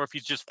corner or if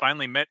he's just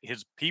finally met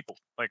his people.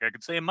 Like I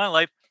could say in my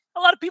life, a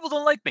lot of people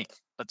don't like me,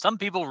 but some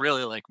people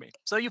really like me.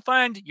 So you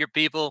find your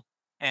people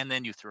and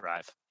then you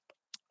thrive.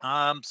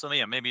 So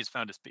yeah, maybe he's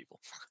found his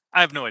people.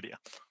 I have no idea.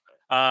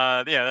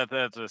 Yeah,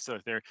 that's a silly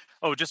theory.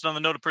 Oh, just on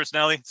the note of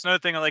personality, it's another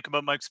thing I like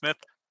about Mike Smith.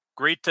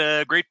 Great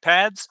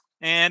pads,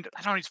 and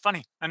I don't know, he's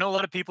funny. I know a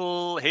lot of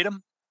people hate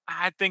him.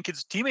 I think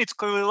his teammates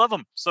clearly love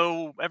him,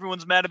 so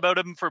everyone's mad about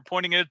him for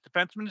pointing at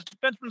defensemen. His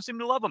defensemen seem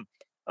to love him,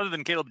 other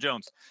than Caleb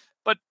Jones.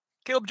 But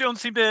Caleb Jones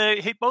seemed to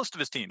hate most of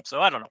his team,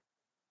 so I don't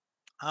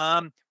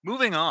know.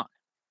 Moving on.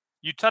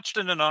 You touched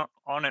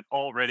on it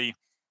already.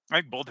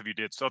 I think both of you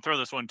did, so I'll throw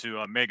this one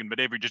to Megan, but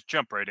Avery, just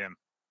jump right in.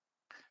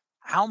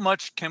 How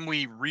much can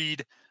we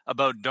read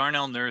about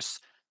Darnell Nurse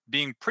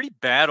being pretty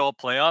bad all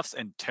playoffs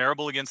and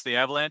terrible against the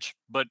Avalanche,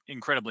 but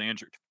incredibly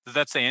injured? Does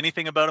that say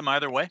anything about him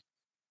either way?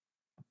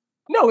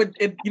 No,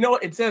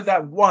 it says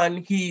that one,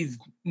 he's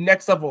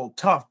next level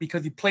tough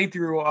because he played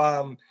through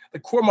the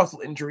core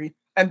muscle injury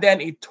and then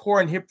a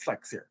torn hip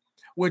flexor,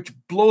 which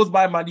blows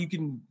my mind. You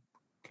can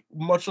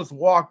much less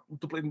walk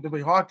to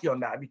play hockey on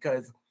that,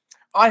 because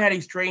I had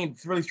a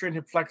really strained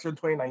hip flexor in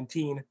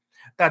 2019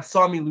 that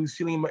saw me lose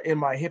feeling in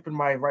my hip and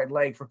my right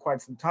leg for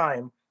quite some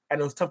time, and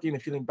it was tough getting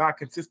the feeling back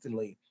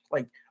consistently.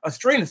 Like, a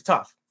strain is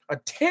tough. A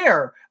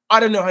tear, I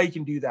don't know how you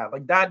can do that.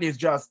 Like, that is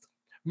just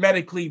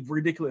medically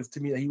ridiculous to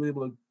me that he was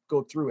able to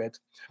go through it.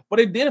 But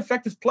it did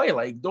affect his play.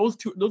 Like, those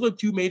are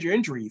two major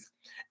injuries.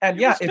 And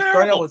It was if terrible.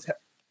 Darnell was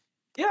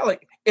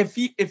like, if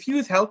he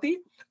was healthy,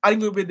 I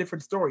think it would be a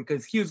different story,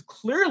 because his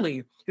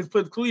play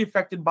was clearly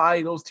affected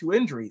by those two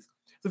injuries.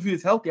 So if he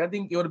was healthy, I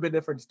think it would have been a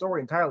different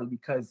story entirely,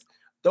 because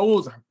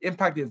those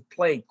impacted his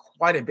play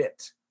quite a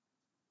bit.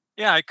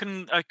 Yeah, I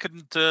couldn't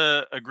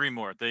agree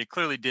more. They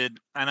clearly did,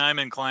 and I'm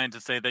inclined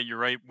to say that you're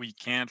right. We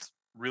can't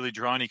really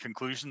draw any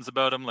conclusions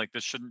about him. Like,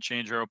 this shouldn't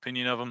change our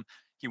opinion of him.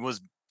 He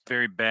was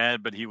very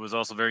bad, but he was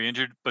also very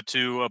injured. But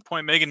to a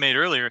point Megan made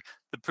earlier,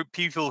 the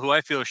people who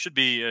I feel should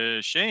be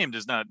ashamed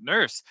is not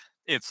Nurse,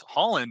 it's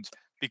Holland,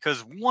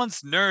 because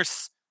once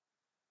Nurse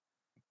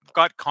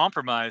got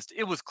compromised,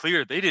 it was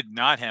clear they did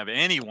not have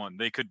anyone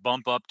they could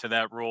bump up to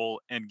that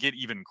role and get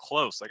even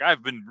close. Like,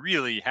 I've been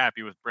really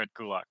happy with Brett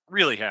Kulak,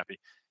 really happy.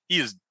 He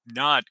is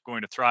not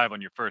going to thrive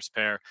on your first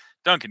pair.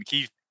 Duncan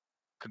Keith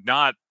could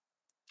not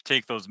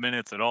take those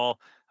minutes at all.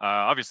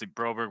 Obviously,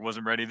 Broberg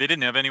wasn't ready. They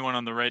didn't have anyone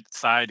on the right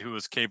side who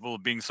was capable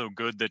of being so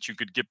good that you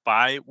could get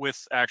by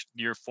with actually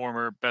your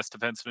former best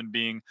defenseman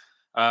being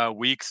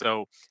weak.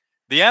 So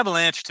the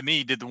Avalanche, to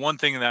me, did the one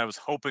thing that I was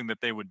hoping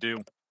that they would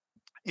do,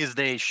 is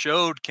they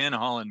showed Ken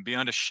Holland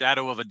beyond a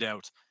shadow of a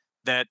doubt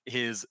that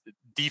his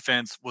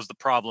defense was the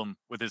problem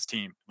with his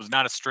team. It was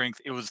not a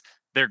strength. It was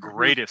their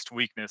greatest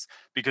weakness,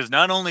 because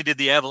not only did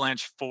the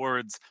Avalanche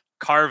forwards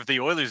carve the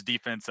Oilers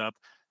defense up,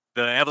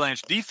 the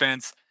Avalanche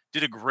defense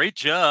did a great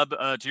job,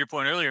 to your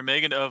point earlier,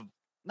 Megan, of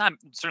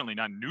certainly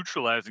not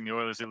neutralizing the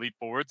Oilers' elite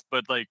forwards,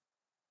 but like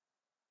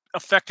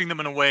affecting them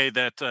in a way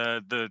that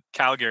the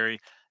Calgary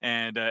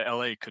and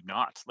LA could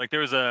not. Like, there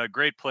was a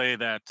great play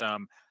that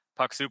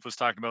Puck Soup was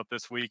talking about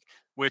this week,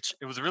 which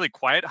it was a really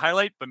quiet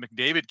highlight, but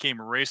McDavid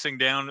came racing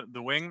down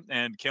the wing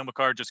and Cale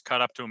Makar just cut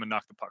up to him and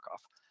knocked the puck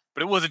off.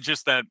 But it wasn't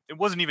just that. It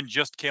wasn't even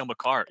just Cale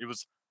Makar. It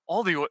was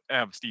all the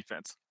Avs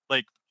defense.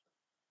 Like,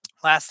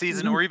 last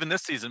season or even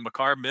this season,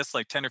 Makar missed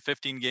like 10 or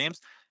 15 games.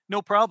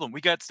 No problem.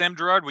 We got Sam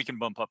Girard we can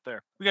bump up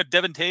there. We got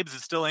Devin Taves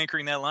is still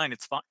anchoring that line.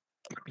 It's fine.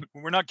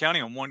 We're not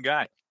counting on one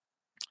guy.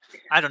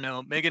 I don't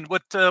know, Megan.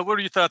 What are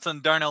your thoughts on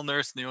Darnell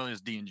Nurse and the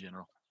Oilers D in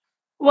general?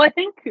 Well, I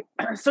think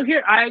so.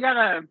 Here, I got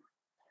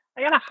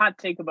a hot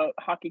take about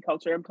hockey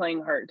culture and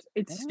playing hurt.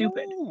 It's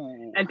stupid,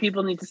 and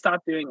people need to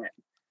stop doing it.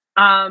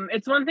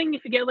 It's one thing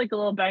if you get like a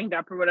little banged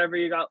up or whatever,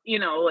 you got,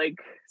 like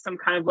some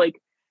kind of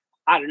like,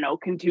 I don't know,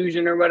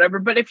 contusion or whatever.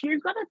 But if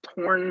you've got a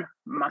torn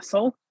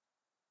muscle,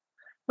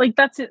 like,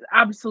 that's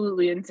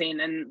absolutely insane.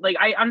 And like,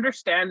 I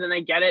understand and I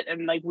get it.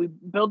 And like, we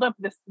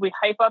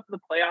hype up the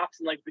playoffs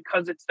and like,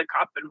 because it's the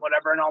cup and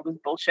whatever and all this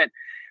bullshit.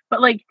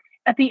 But like,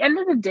 at the end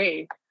of the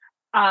day,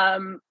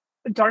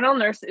 Darnell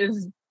Nurse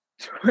is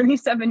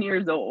 27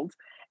 years old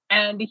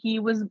and he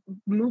was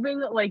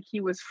moving like he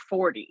was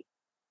 40.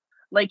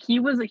 Like, he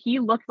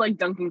looked like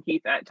Duncan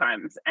Keith at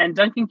times, and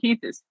Duncan Keith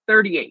is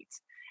 38,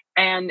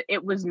 and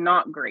it was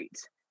not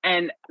great.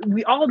 And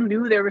we all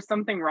knew there was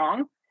something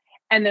wrong.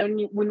 And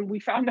then when we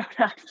found out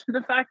after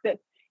the fact that,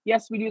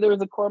 yes, we knew there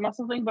was a core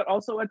muscle thing, but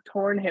also a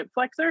torn hip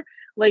flexor,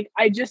 like,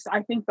 I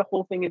think the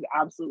whole thing is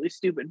absolutely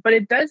stupid. But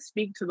it does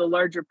speak to the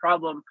larger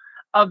problem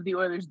of the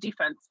Oilers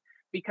defense,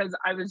 because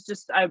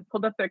I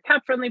pulled up their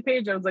cap friendly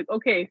page. I was like,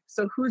 okay,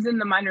 so who's in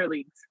the minor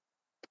leagues?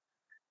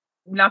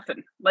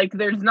 Nothing. Like,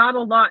 there's not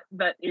a lot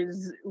that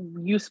is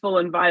useful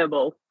and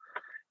viable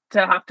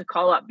to have to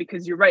call up,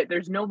 because you're right.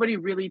 There's nobody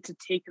really to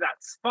take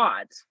that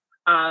spot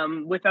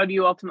without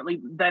you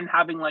ultimately then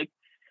having like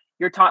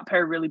your top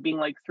pair really being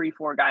like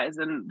 3-4 guys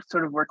and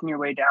sort of working your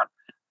way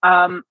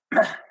down.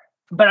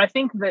 But I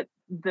think that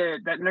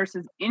that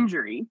Nurse's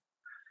injury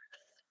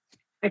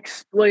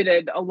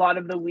exploited a lot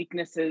of the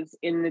weaknesses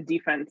in the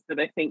defense that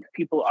I think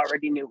people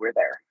already knew were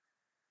there.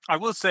 I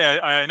will say,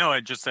 I know I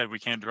just said we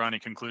can't draw any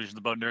conclusions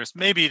about Nurse.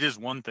 Maybe it is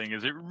one thing,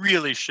 is it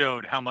really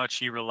showed how much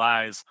he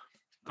relies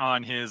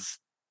on his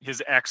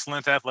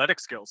excellent athletic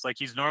skills. Like,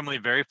 he's normally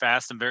very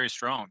fast and very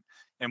strong.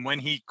 And when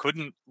he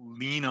couldn't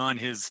lean on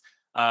his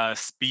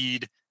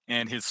speed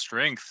and his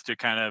strength to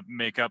kind of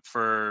make up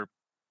for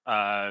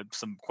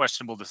some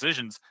questionable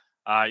decisions,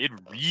 it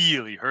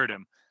really hurt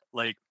him.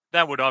 Like,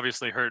 that would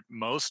obviously hurt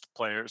most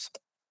players.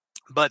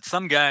 But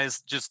some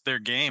guys, just their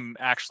game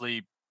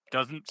actually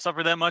doesn't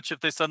suffer that much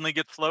if they suddenly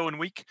get slow and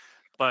weak.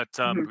 But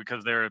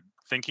because they're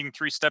thinking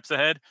 3 steps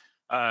ahead,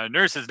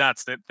 Nurse is not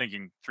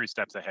thinking 3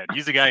 steps ahead.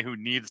 He's a guy who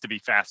needs to be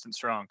fast and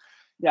strong.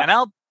 Yeah. And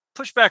I'll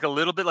push back a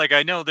little bit. Like,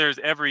 I know there's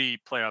every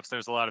playoffs,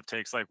 there's a lot of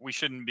takes. Like, we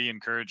shouldn't be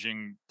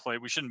encouraging play.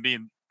 We shouldn't be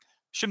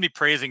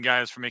praising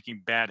guys for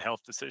making bad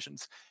health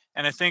decisions.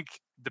 And I think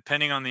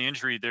depending on the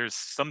injury, there's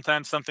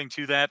sometimes something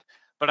to that.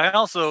 But I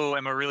also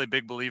am a really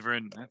big believer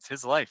in that's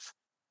his life.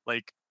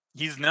 Like,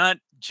 he's not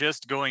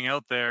just going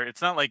out there.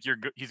 It's not like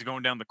he's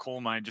going down the coal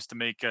mine just to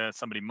make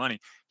somebody money.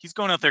 He's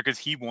going out there because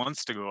he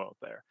wants to go out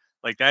there.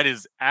 Like, that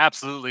is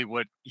absolutely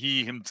what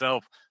he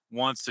himself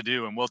wants to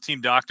do. And while team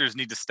doctors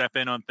need to step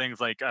in on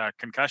things like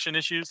concussion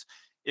issues,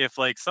 if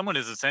like someone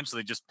is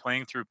essentially just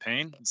playing through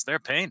pain, it's their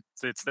pain.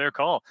 It's their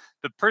call.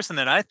 The person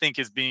that I think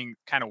is being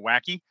kind of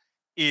wacky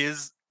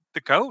is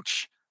the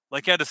coach.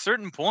 Like, at a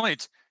certain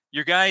point,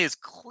 your guy is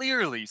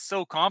clearly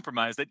so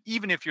compromised that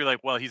even if you're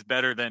like, well, he's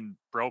better than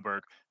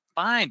Broberg,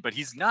 fine, but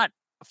he's not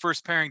a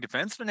first pairing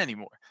defenseman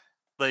anymore.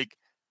 Like,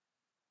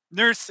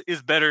 Nurse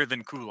is better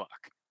than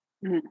Kulak.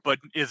 But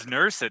is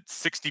Nurse at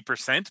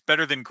 60%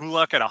 better than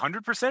Kulak at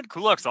 100%?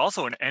 Kulak's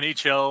also an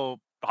NHL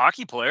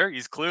hockey player.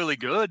 He's clearly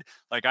good.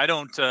 Like, I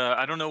don't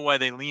know why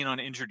they lean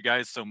on injured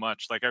guys so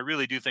much. Like, I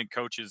really do think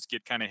coaches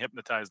get kind of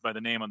hypnotized by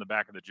the name on the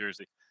back of the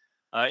jersey.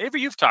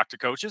 Avery, you've talked to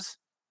coaches.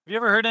 Have you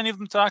ever heard any of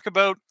them talk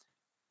about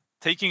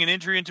taking an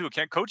injury into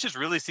account? Coaches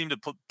really seem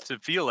to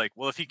feel like,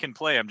 well, if he can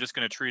play, I'm just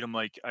going to treat him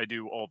like I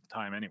do all the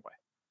time anyway.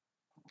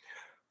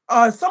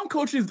 Some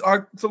coaches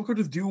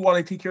do want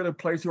to take care of the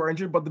players who are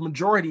injured, but the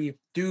majority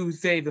do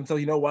say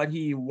themselves, you know what,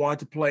 he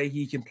wants to play,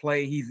 he can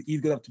play, he's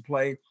good enough to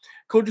play.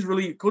 Coaches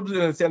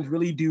in a sense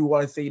really do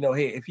want to say, you know,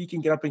 hey, if he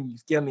can get up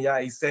and get on the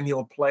ice, then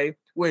he'll play.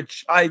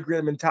 Which I agree,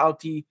 the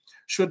mentality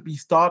should be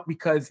stopped,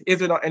 because is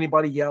there not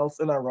anybody else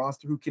in our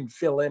roster who can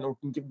fill in or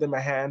can give them a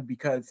hand?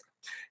 Because,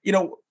 you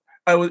know,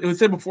 it was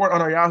said before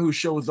on our Yahoo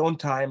show Zone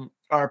Time,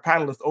 our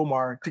panelist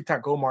Omar,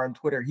 TikTok Omar on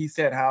Twitter, he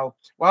said how,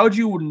 why would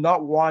you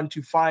not want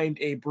to find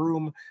a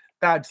broom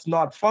that's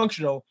not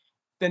functional,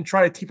 then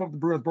try to tape up the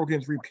broom that's broken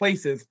in 3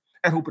 places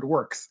and hope it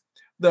works?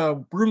 The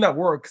broom that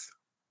works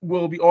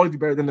will always be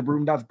better than the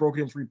broom that's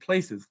broken in 3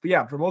 places. But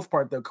yeah, for the most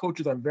part, the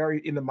coaches are very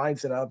in the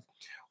mindset of,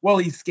 well,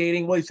 he's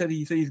skating, well, he said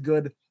he's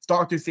good,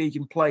 doctors say he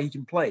can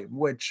play,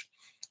 which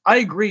I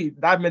agree,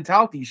 that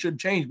mentality should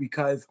change,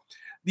 because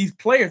these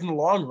players in the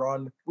long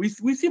run, we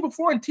see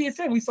before in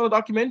TSN, we saw a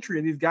documentary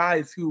of these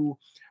guys who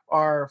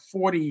are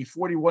 40,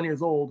 41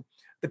 years old,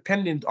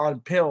 dependent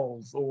on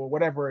pills or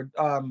whatever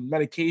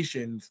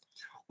medications,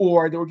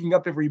 or they're waking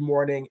up every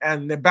morning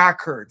and their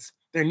back hurts,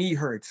 their knee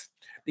hurts,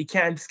 they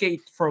can't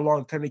skate for a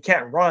long time, they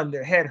can't run,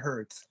 their head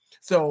hurts.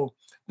 So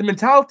the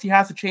mentality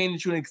has to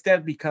change to an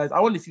extent, because I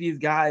want to see these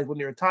guys when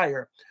they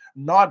retire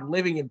not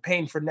living in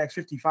pain for the next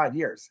 55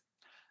 years.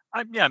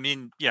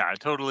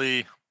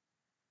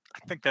 I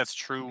think that's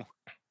true.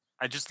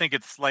 I just think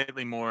it's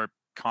slightly more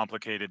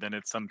complicated than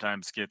it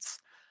sometimes gets.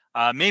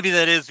 Maybe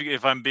that is,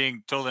 if I'm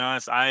being totally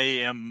honest, I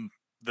am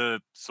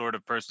the sort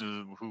of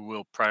person who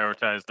will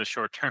prioritize the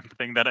short-term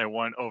thing that I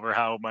want over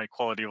how my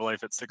quality of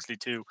life at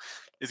 62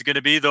 is going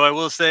to be. Though I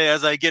will say,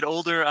 as I get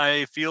older,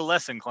 I feel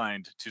less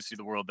inclined to see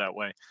the world that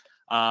way.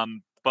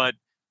 But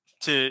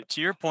to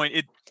your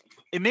point,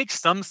 it makes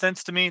some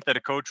sense to me that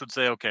a coach would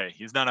say, okay,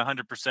 he's not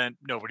 100%.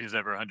 Nobody's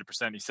ever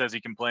 100%. He says he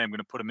can play. I'm going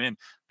to put him in.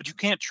 But you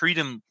can't treat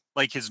him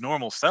like his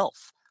normal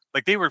self.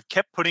 Like, they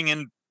kept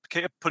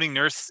putting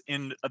Nurse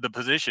in the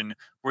position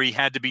where he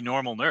had to be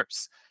normal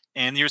Nurse.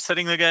 And you're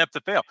setting the guy up to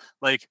fail.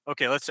 Like,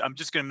 okay, I'm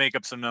just going to make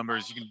up some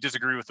numbers. You can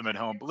disagree with them at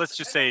home. But let's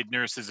just say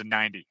Nurse is a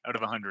 90 out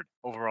of 100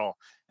 overall.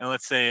 And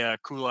let's say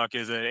Kulak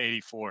is at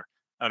 84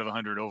 out of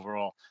 100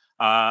 overall.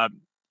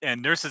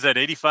 And Nurse is at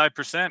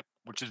 85%.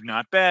 Which is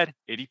not bad.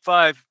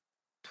 85,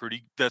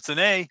 that's an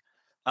A.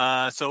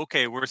 So,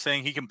 okay, we're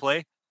saying he can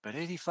play, but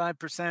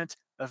 85%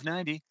 of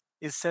 90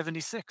 is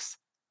 76.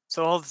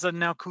 So all of a sudden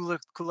now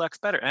Kulak's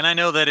better. And I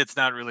know that it's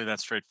not really that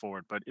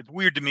straightforward, but it's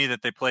weird to me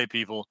that they play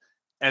people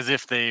as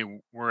if they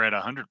were at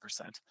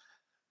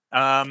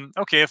 100%.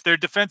 Okay, if their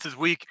defense is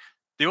weak,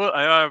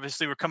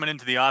 obviously we're coming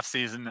into the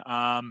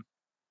offseason.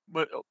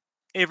 But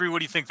Avery, what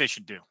do you think they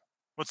should do?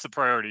 What's the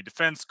priority?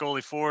 Defense,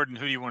 goalie, forward, and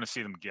who do you want to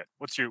see them get?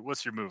 What's your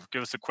move?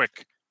 Give us a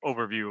quick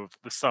overview of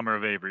the summer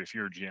of Avery if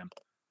you're a GM.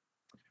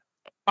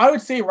 I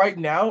would say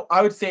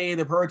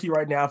the priority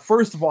right now,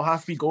 first of all, has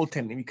to be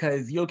goaltending,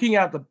 because you're looking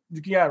at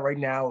right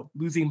now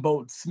losing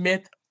both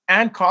Smith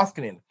and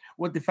Koskinen.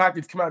 With the fact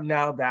it's come out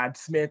now that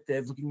Smith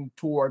is looking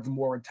towards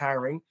more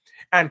retiring,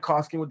 and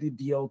Koskinen with the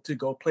deal to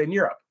go play in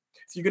Europe.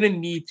 So you're going to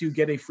need to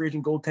get a free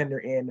agent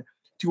goaltender in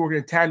to work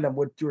in tandem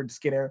with Stuart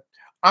Skinner.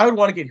 I would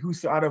want to get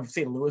Husso out of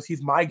St. Louis.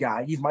 He's my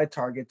guy. He's my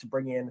target to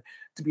bring in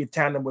to be a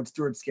tandem with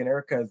Stuart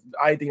Skinner, because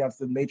I think that's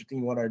the major thing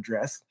you want to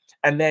address.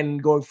 And then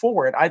going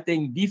forward, I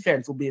think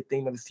defense will be a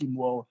thing that this team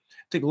will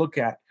take a look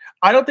at.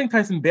 I don't think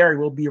Tyson Barrie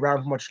will be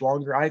around for much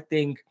longer. I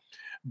think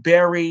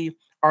Barrie,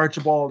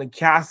 Archibald, and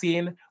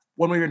Cassian,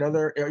 one way or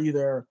another, are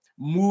either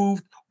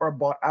moved or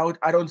bought out.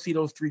 I don't see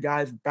those three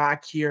guys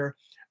back here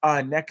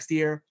next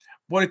year.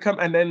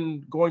 And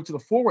then going to the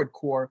forward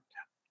core,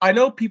 I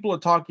know people are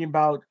talking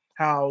about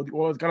how the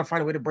Oilers got to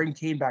find a way to bring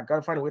Kane back.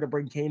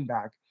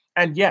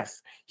 And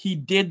yes, he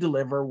did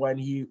deliver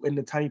in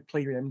the time he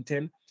played in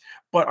Edmonton.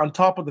 But on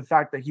top of the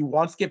fact that he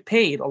wants to get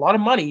paid a lot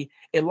of money,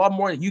 a lot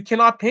more, you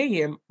cannot pay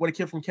him when it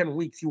came from Kevin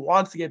Weeks. He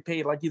wants to get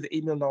paid like he's an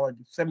 $8 million,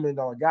 $7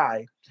 million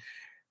guy.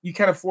 You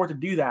can't afford to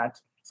do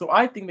that. So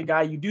I think the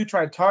guy you do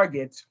try to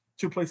target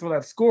to play some of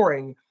that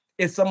scoring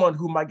is someone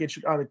who might get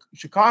out of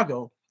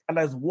Chicago. And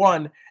that's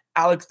one,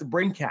 Alex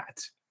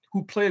DeBrincat,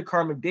 who played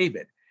Connor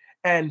McDavid.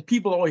 And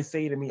people always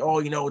say to me,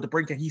 oh,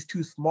 DeBrincat, he's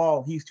too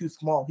small.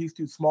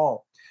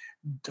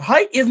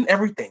 Height isn't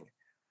everything.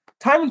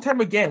 Time and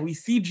time again, we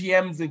see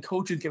GMs and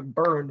coaches get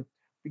burned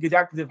because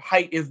active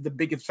height is the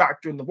biggest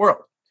factor in the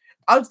world.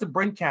 Alex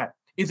DeBrincat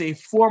is a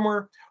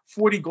former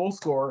 40 goal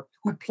scorer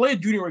who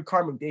played junior with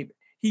Connor McDavid.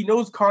 He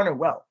knows Connor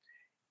well.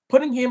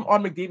 Putting him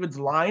on McDavid's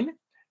line,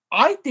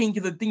 I think,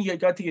 is a thing you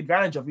got to take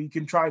advantage of. You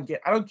can try and get.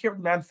 I don't care if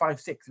the man's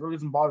 5'6". It really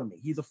doesn't bother me.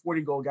 He's a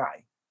 40-goal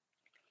guy.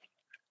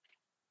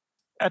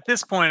 At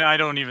this point, I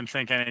don't even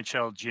think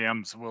NHL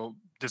GMs will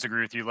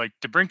disagree with you. Like,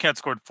 DeBrincat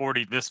scored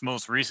 40 this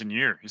most recent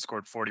year. He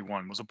scored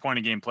 41, was a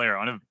point-a-game player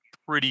on a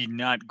pretty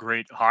not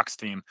great Hawks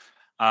team.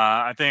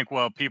 I think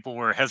people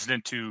were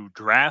hesitant to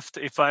draft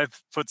a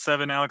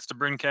 5'7" Alex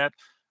DeBrincat,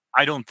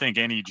 I don't think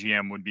any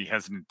GM would be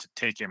hesitant to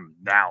take him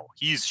now.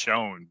 He's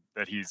shown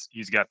that he's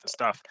got the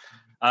stuff.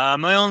 But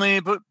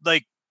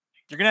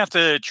you're gonna have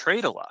to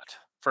trade a lot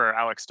for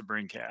Alex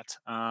DeBrincat.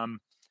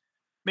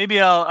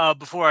 Maybe I'll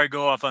before I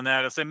go off on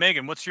that, I'll say,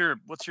 Megan, what's your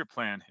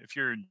plan if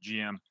you're a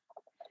GM?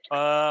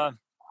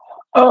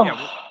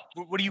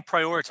 What do you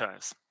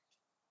prioritize?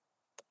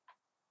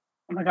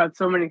 Oh my God,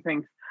 so many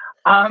things.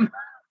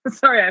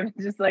 Sorry, I'm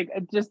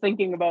just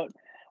thinking about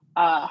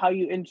how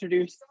you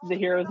introduced the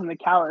heroes and the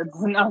cowards,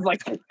 and I was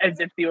like, as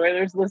if the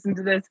Oilers listen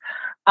to this.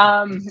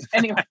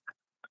 Anyway,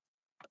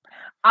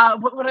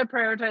 what would I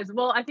prioritize?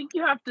 Well, I think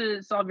you have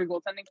to solve your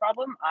goaltending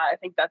problem. I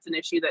think that's an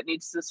issue that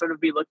needs to sort of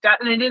be looked at,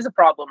 and it is a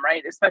problem,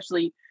 right?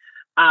 Especially,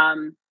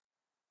 I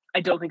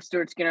don't think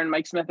Stuart Skinner and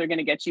Mike Smith are going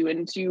to get you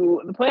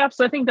into the playoffs.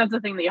 So I think that's the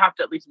thing that you have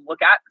to at least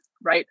look at,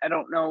 right? I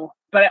don't know,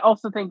 but I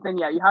also think then,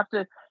 you have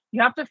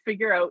to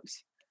figure out,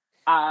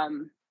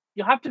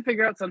 you'll have to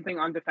figure out something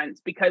on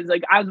defense, because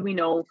as we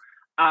know,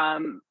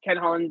 Ken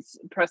Holland's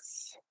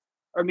press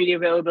or media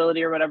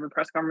availability or whatever,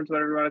 press conference,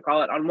 whatever you want to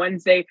call it, on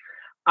Wednesday,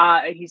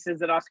 he says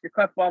that Oscar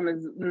Klefbom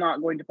is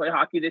not going to play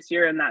hockey this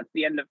year, and that's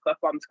the end of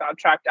Klefbom's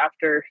contract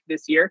after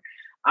this year.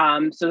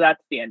 So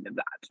that's the end of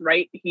that,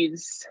 right?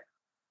 He's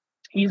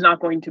not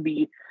going to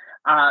be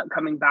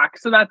coming back.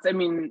 So that's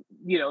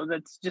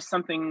just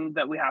something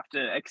that we have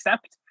to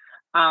accept.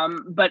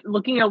 But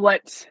looking at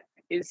what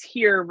is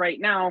here right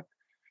now,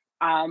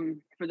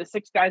 for the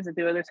 6 guys that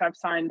the Oilers have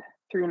signed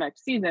through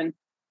next season,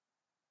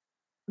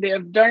 they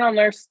have Darnell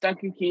Nurse,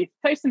 Duncan Keith,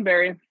 Tyson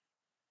Barrie,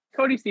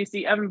 Cody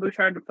Ceci, Evan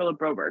Bouchard, and Philip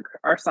Broberg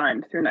are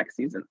signed through next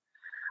season.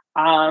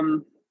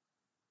 And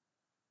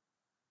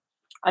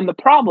the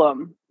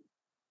problem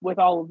with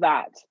all of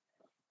that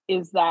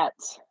is that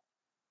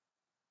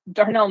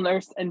Darnell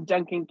Nurse and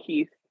Duncan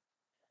Keith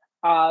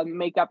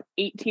make up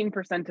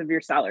 18% of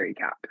your salary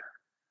cap.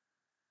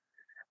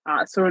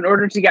 So in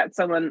order to get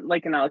someone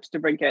like an Alex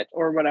DeBrincat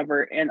or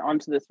whatever and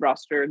onto this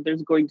roster,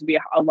 there's going to be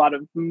a lot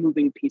of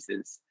moving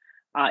pieces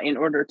in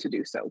order to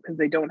do so, because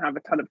they don't have a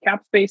ton of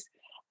cap space.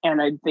 And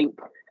I think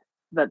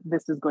that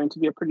this is going to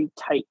be a pretty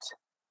tight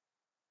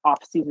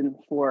off season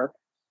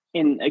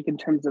in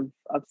terms of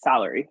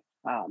salary.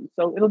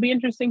 So it'll be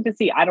interesting to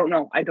see. I don't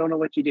know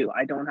what you do.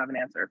 I don't have an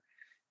answer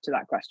to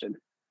that question.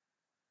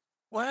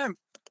 Well,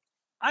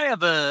 I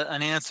have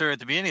an answer at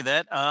the beginning of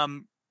that.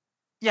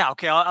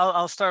 Okay.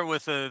 I'll start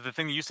with the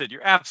thing that you said.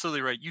 You're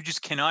absolutely right. You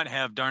just cannot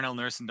have Darnell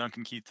Nurse and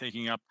Duncan Keith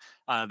taking up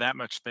that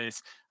much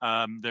space.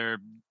 They're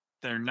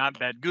not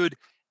that good.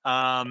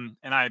 And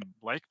I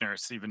like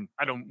Nurse. Even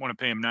I don't want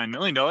to pay him $9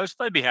 million, but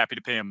I'd be happy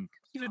to pay him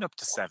even up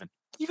to 7,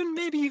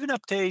 maybe even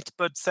up to 8,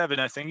 but 7.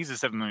 I think he's a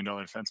 $7 million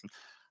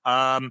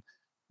defenseman.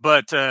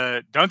 But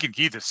Duncan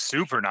Keith is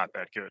super not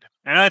that good.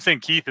 And I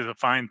think Keith is a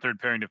fine third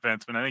pairing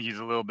defenseman. I think he's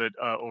a little bit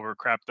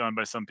overcrapped on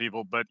by some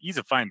people, but he's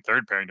a fine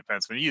third pairing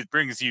defenseman. He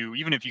brings you,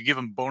 even if you give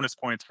him bonus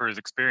points for his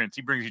experience,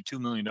 he brings you $2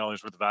 million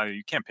worth of value.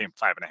 You can't pay him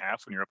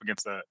 5.5 when you're up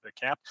against the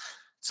cap.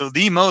 So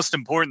the most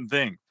important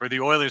thing for the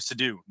Oilers to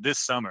do this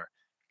summer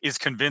is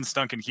convince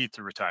Duncan Keith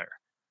to retire.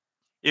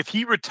 If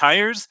he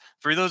retires,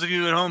 for those of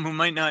you at home who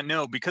might not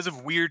know, because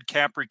of weird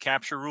cap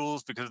recapture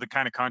rules, because of the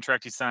kind of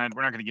contract he signed,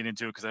 we're not going to get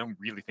into it because I don't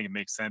really think it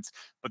makes sense.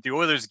 But the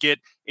Oilers get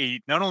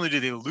not only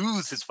do they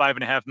lose his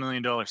 $5.5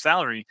 million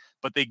salary,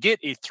 but they get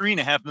a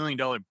 $3.5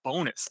 million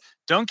bonus.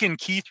 Duncan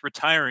Keith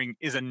retiring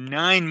is a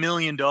 $9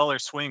 million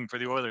swing for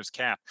the Oilers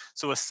cap.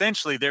 So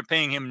essentially they're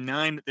paying him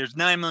there's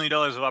 $9 million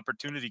of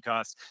opportunity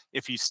cost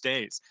if he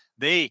stays.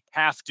 They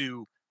have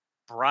to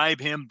bribe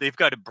him. They've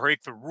got to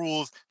break the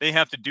rules. They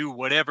have to do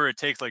whatever it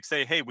takes. Like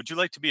say, hey, would you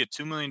like to be a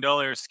 $2 million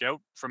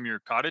scout from your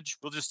cottage?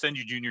 We'll just send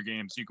you junior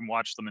games. You can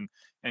watch them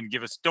and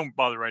give us, don't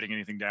bother writing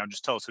anything down.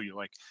 Just tell us who you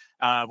like.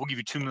 We'll give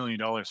you $2 million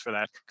for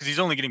that because he's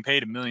only getting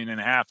paid $1.5 million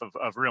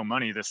of real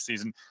money this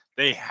season.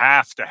 They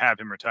have to have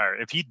him retire.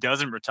 If he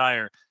doesn't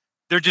retire,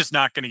 they're just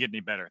not going to get any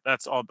better.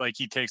 That's all. Like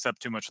he takes up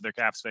too much of their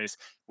cap space.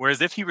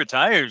 Whereas if he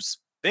retires,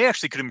 they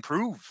actually could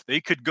improve.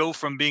 They could go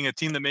from being a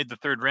team that made the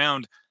third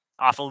round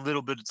off a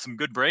little bit, some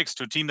good breaks,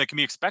 to a team that can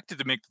be expected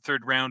to make the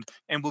third round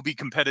and will be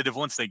competitive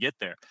once they get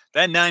there.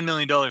 That $9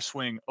 million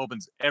swing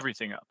opens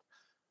everything up.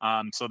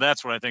 So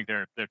that's what I think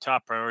their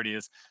top priority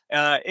is.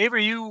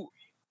 Avery, you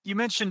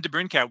mentioned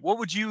DeBrincat. What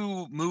would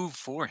you move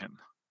for him?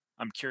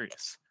 I'm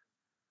curious.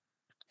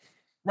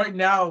 Right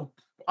now,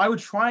 I would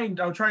try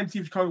and see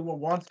if Chicago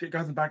wants to get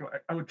guys in the back.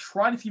 I would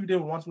try to see if they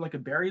want something like a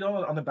Barry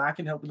on the back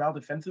and help them out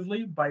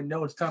defensively. But I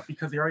know it's tough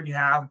because they already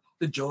have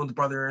the Jones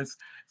brothers,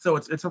 so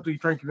it's something you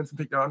try and convince them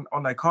to take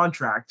on that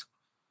contract.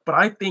 But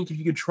I think if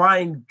you could try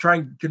and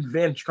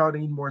convince Chicago to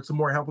need some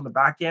more help on the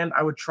back end,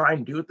 I would try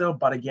and do it though.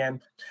 But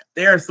again,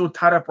 they are so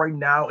tied up right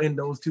now in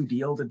those two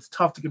deals. It's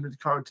tough to convince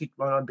Chicago to take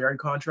on Barry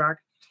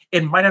contract.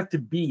 It might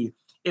be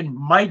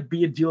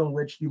a deal in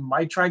which you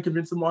might try and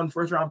convince them on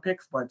first round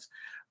picks, but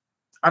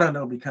I don't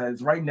know,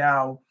 because right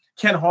now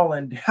Ken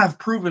Holland has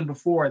proven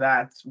before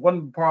that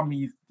one problem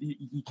he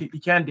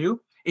can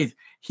do is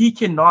he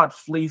cannot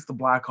fleece the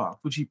Blackhawks,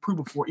 which he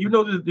proved before. Even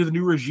though there's a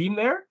new regime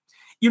there,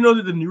 even though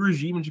there's a new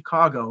regime in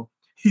Chicago,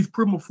 he's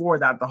proven before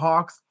that the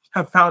Hawks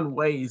have found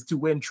ways to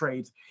win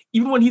trades,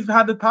 even when he's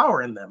had the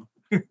power in them.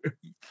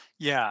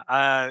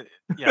 Yeah.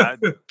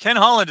 Ken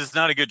Holland is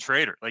not a good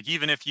trader. Like,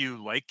 even if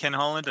you like Ken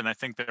Holland, and I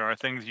think there are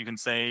things you can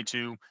say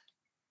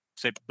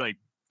like,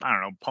 I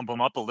don't know, pump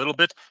him up a little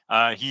bit.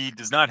 He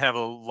does not have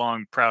a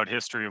long, proud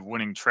history of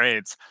winning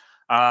trades.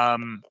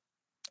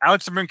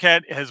 Alex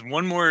DeBrincat has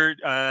one more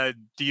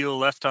deal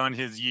left on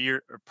his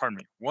year,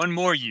 one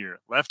more year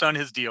left on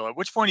his deal, at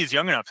which point he's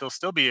young enough. He'll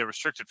still be a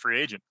restricted free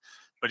agent,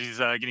 but he's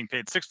getting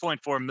paid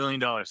 $6.4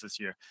 million this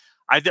year.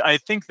 I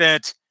think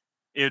that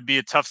it would be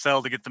a tough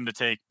sell to get them to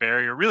take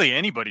Barry or really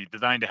anybody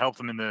designed to help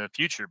them in the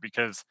future,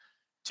 because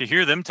to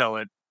hear them tell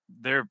it,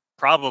 they're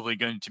probably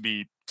going to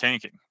be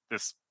tanking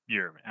this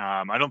year.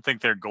 I don't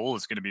think their goal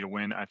is going to be to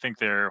win. I think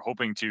they're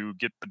hoping to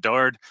get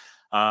Bedard.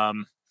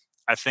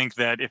 I think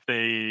that if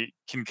they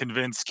can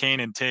convince Kane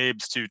and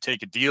Taves to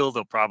take a deal,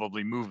 they'll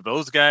probably move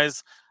those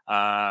guys.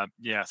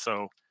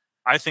 So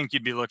I think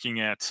you'd be looking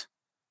at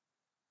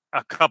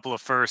a couple of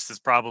firsts is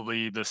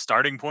probably the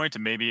starting point,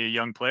 and maybe a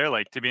young player.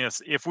 Like, to be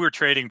honest, if we're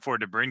trading for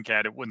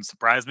DeBrincat, it wouldn't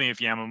surprise me if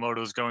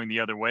Yamamoto's going the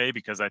other way,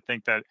 because I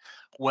think that,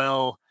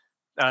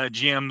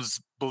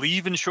 GMs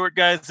believe in short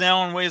guys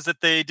now in ways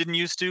that they didn't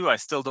used to. I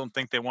still don't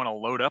think they want to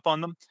load up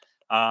on them.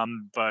 I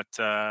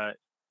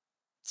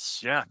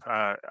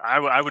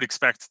would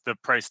expect the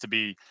price to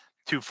be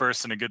 2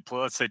 firsts and a good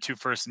play. Let's say 2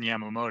 firsts in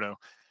Yamamoto.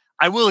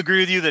 I will agree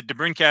with you that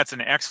DeBrincat's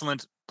an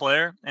excellent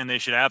player, and they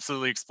should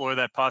absolutely explore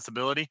that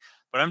possibility.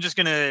 But I'm just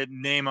going to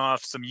name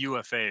off some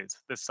UFAs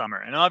this summer.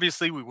 And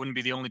obviously, we wouldn't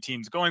be the only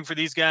teams going for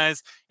these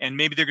guys, and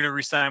maybe they're going to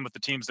re-sign with the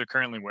teams they're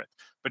currently with.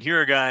 But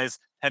here are guys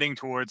heading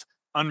towards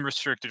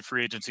unrestricted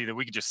free agency that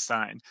we could just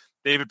sign.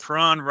 David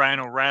Perron,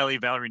 Ryan O'Reilly,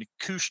 Valerie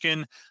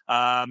Nikushkin,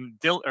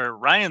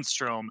 Ryan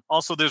Strome.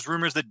 Also, there's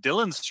rumors that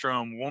Dylan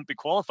Strome won't be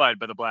qualified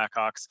by the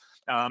Blackhawks.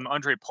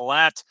 Andre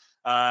Palat,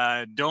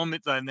 Dome,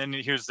 and then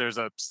there's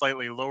a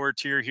slightly lower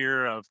tier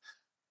here of,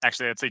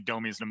 actually, I'd say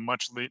Domi is in a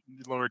much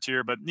lower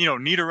tier, but,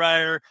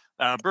 Niederreiter,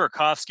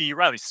 Burakovsky,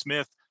 Riley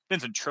Smith,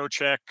 Vincent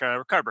Trocheck,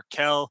 Rickard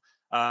Raquel,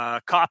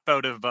 Kopp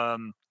out of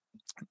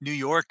New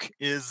York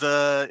is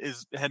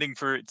heading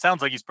for, it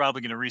sounds like he's probably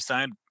going to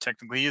re-sign.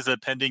 Technically, he is a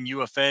pending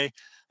UFA.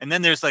 And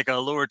then there's like a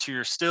lower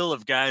tier still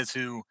of guys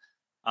who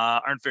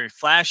aren't very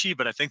flashy,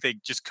 but I think they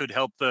just could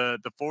help the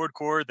forward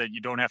core that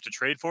you don't have to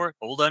trade for.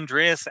 Old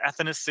Andreas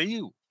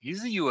Athanasiou,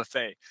 he's a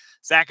UFA.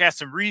 Zach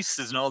Aston-Reese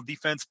is an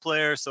all-defense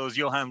player. So is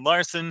Johan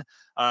Larsson.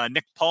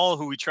 Nick Paul,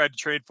 who we tried to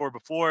trade for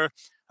before.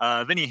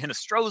 Vinny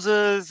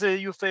Hinostroza is a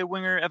UFA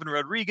winger. Evan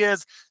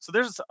Rodriguez. So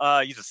there's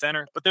he's a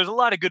center, but there's a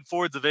lot of good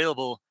forwards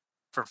available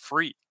for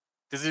free.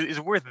 is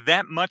it worth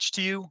that much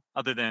to you?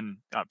 Other than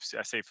obviously,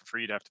 I say for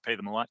free, you'd have to pay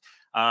them a lot.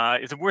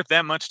 Is it worth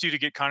that much to you to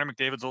get Connor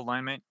McDavid's old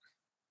line mate,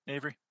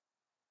 Avery?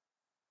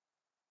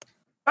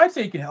 I'd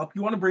say it can help.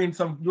 You want to bring in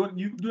some. You want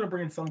to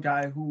bring in some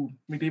guy who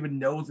McDavid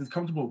knows is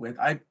comfortable with.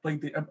 I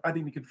think they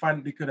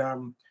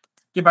could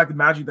get back the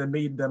magic that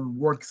made them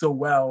work so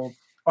well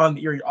on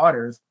the Erie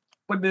Otters.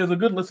 But there's a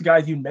good list of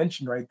guys you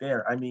mentioned right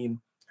there. I mean,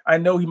 I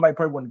know he might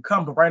probably wouldn't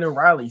come, but Ryan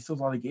O'Reilly still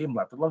has a lot of game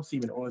left. I'd love to see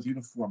him in Oilers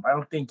uniform. I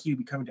don't think he'd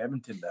be coming to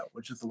Edmonton though,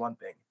 which is the one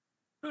thing.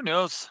 Who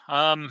knows?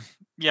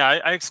 Yeah,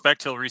 I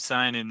expect he'll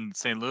resign in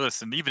St.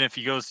 Louis, and even if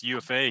he goes to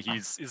UFA,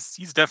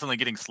 he's definitely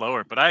getting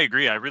slower. But I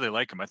agree, I really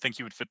like him. I think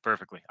he would fit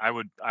perfectly. I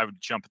would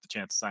jump at the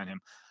chance to sign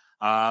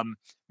him.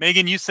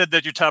 Megan, you said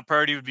that your top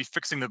priority would be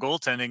fixing the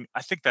goaltending.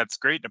 I think that's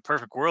great in a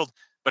perfect world,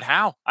 but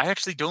how? I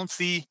actually don't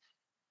see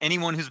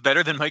anyone who's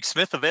better than Mike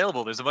Smith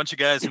available. There's a bunch of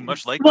guys who,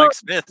 much like Mike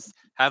Smith,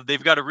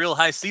 they've got a real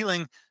high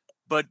ceiling,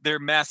 but they're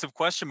massive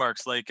question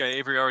marks. Like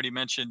Avery already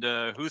mentioned,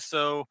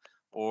 Husso,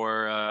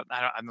 or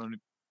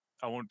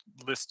I won't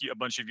list a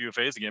bunch of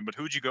UFAs again, but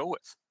who'd you go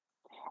with?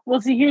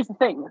 Well, see, here's the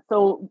thing.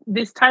 So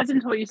this ties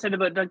into what you said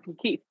about Duncan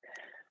Keith.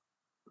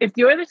 If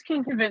the Oilers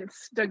can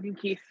convince Duncan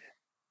Keith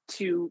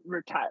to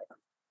retire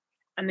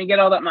and they get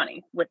all that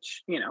money,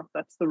 which,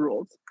 that's the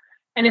rules.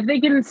 And if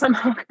they can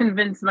somehow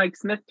convince Mike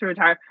Smith to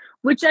retire,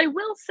 which I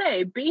will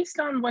say,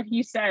 based on what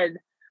he said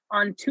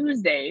on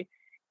Tuesday,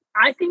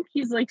 I think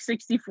he's like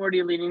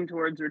 60-40 leaning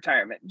towards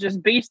retirement,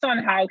 just based on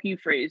how he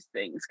phrased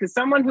things. Because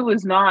someone who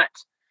was not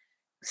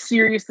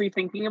seriously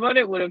thinking about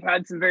it would have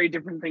had some very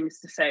different things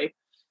to say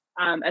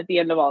at the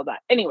end of all of that.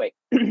 Anyway,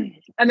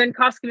 and then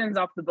Koskinen's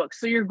off the book.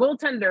 So your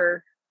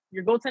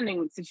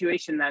goaltending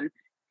situation then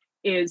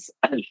is,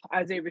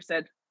 as Avery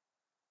said,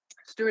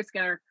 Stuart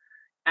Skinner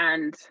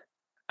and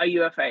a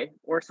UFA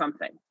or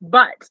something.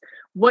 But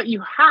what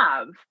you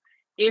have,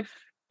 if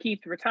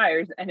Keith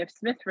retires and if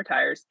Smith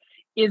retires,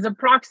 is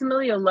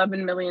approximately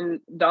 $11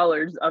 million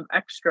of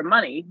extra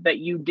money that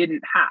you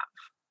didn't have.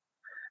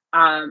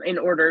 In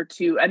order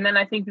to, and then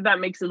I think that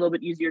makes it a little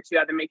bit easier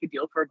to either make a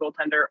deal for a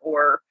goaltender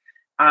or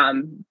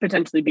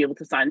potentially be able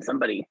to sign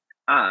somebody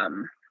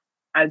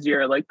as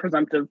your like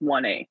presumptive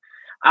 1A.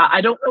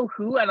 I don't know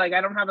who, I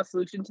don't have a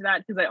solution to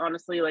that because I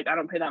honestly I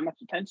don't pay that much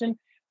attention,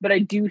 but I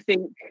do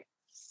think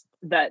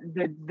that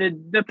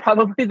the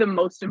probably the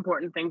most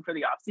important thing for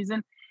the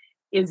offseason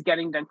is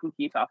getting Duncan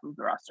Keith off of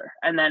the roster,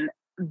 and then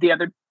the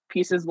other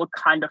pieces will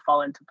kind of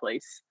fall into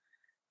place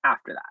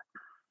after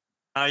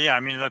that. Yeah, I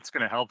mean, that's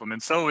going to help him.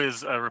 And so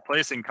is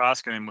replacing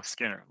Koskinen with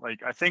Skinner.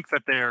 Like, I think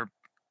that they're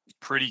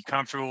pretty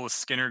comfortable with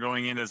Skinner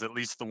going in as at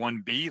least the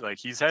 1B. Like,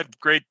 he's had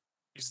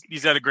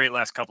a great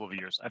last couple of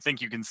years. I think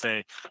you can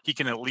say he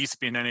can at least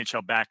be an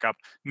NHL backup.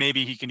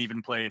 Maybe he can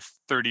even play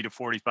 30 to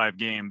 45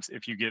 games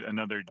if you get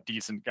another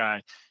decent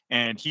guy.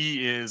 And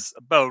he is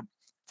about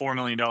 $4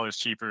 million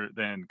cheaper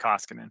than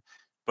Koskinen.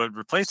 But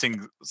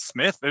replacing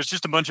Smith, there's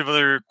just a bunch of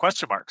other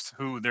question marks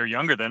who they're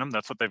younger than him.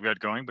 That's what they've got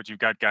going. But you've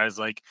got guys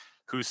like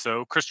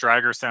Husso. Chris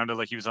Driedger sounded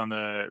like he was on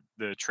the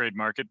trade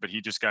market, but he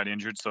just got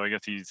injured, so I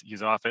guess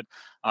he's off it.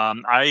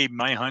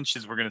 My hunch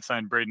is we're going to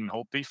sign Braden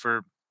Holtby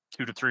for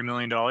 $2 to $3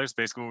 million,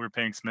 basically what we're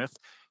paying Smith.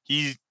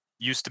 He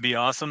used to be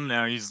awesome.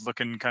 Now he's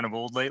looking kind of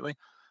old lately.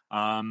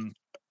 I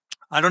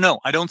don't know.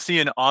 I don't see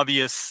an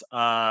obvious.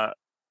 I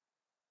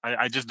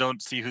just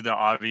don't see who the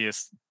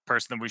obvious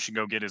person that we should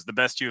go get is. The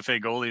best UFA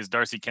goalie is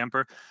Darcy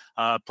Kemper,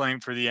 playing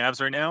for the Avs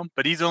right now,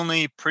 but he's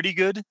only pretty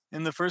good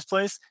in the first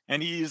place,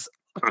 and he's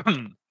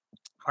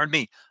pardon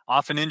me,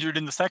 often injured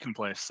in the second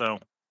place. So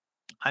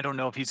I don't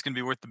know if he's going to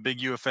be worth the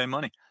big UFA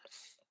money.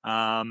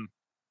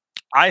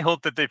 I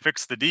hope that they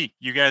fix the D.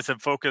 You guys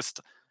have focused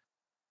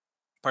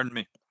on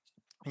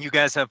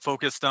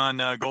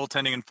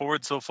goaltending and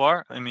forward so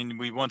far. I mean,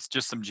 we want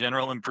just some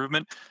general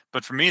improvement,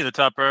 but for me, the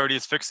top priority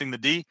is fixing the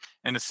D.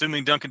 And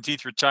assuming Duncan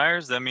Keith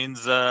retires, that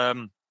means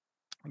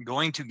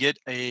going to get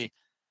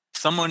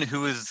someone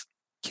who is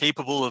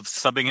capable of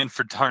subbing in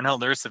for Darnell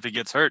Nurse if he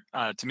gets hurt.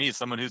 To me,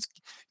 someone who's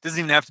doesn't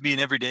even have to be an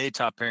everyday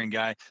top pairing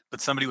guy,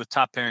 but somebody with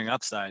top pairing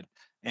upside.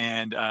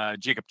 And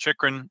Jacob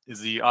Chychrun is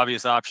the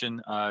obvious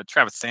option.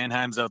 Travis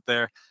Sanheim's out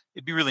there.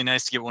 It'd be really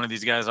nice to get one of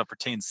these guys off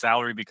retained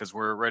salary because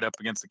we're right up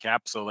against the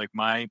cap. So like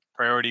my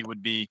priority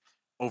would be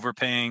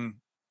overpaying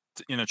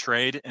in a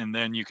trade, and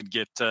then you could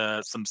get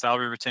some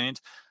salary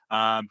retained.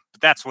 But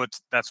that's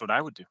what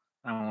I would do.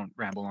 I won't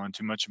ramble on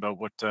too much about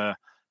what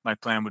my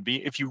plan would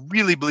be. If you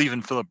really believe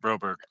in Philip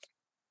Broberg,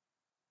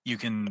 you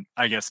can,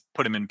 I guess,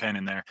 put him in pen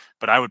in there.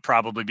 But I would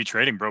probably be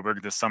trading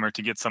Broberg this summer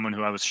to get someone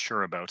who I was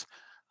sure about.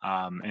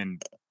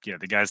 And yeah,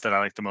 the guys that I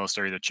like the most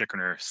are either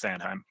Chychrun or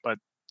Sanheim. But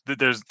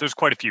there's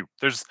quite a few.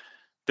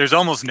 There's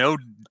almost no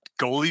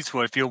goalies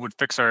who I feel would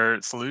fix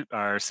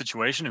our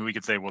situation, who we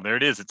could say, well, there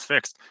it is, it's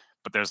fixed.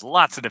 But there's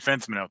lots of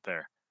defensemen out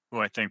there who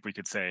I think we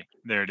could say,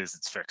 there it is,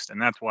 it's fixed.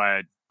 And that's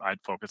why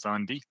I'd focus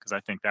on D, because I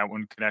think that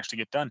one could actually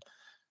get done.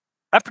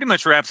 That pretty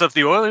much wraps up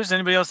the Oilers.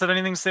 Anybody else have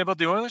anything to say about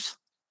the Oilers?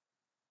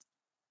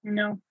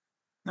 No.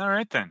 All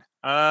right, then.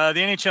 The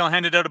NHL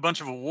handed out a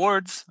bunch of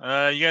awards. You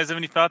guys have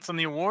any thoughts on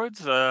the awards?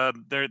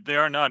 They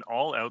are not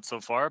all out so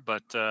far,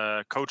 but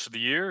Coach of the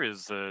Year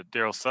is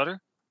Daryl Sutter.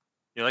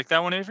 You like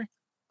that one, Avery?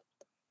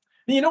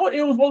 You know what?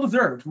 It was well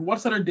deserved. What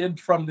Sutter did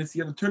from this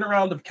year, the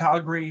turnaround of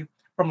Calgary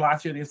from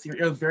last year, this year,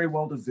 it was very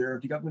well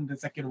deserved. He got them in the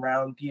second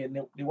round. They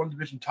won the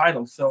division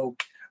title. So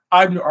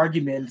I have no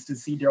arguments to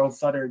see Daryl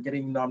Sutter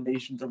getting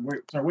nominations or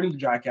winning the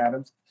Jack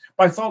Adams.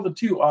 But I saw the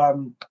two.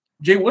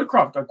 Jay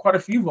Woodcroft got quite a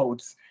few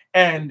votes.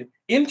 And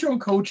interim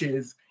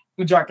coaches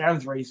in the Jack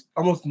Adams race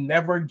almost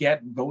never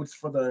get votes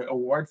for the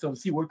award. So to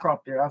see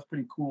Woodcroft there, that's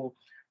pretty cool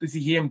to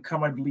see him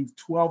come, I believe,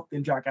 12th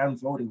in Jack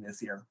Adams voting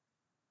this year.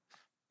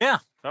 Yeah,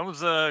 that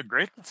was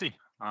great to see.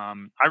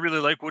 I really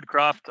like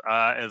Woodcroft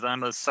as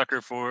I'm a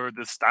sucker for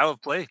the style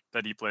of play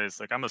that he plays.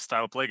 Like, I'm a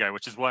style of play guy,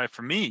 which is why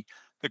for me,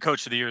 the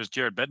Coach of the Year is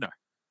Jared Bednar.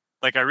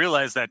 Like, I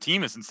realize that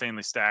team is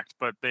insanely stacked,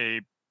 but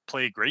they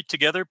play great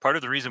together. Part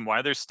of the reason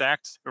why they're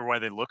stacked or why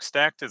they look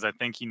stacked is I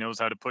think he knows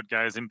how to put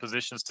guys in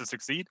positions to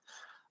succeed.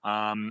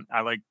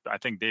 I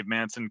think Dave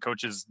Manson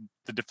coaches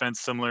the defense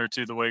similar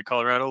to the way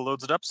Colorado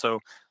loads it up. So,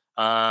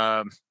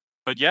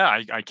 but yeah,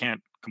 I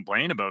can't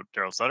complain about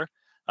Daryl Sutter.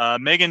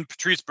 Megan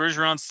Patrice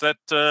Bergeron set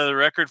the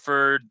record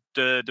for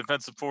the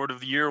Defensive Forward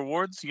of the Year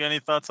awards. You got any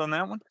thoughts on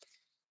that one?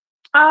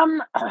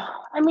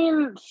 I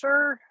mean,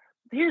 sure.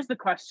 Here's the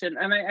question,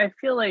 and I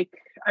feel like,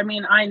 I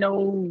mean, I know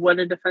what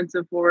a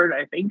defensive forward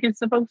I think is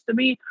supposed to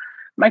be.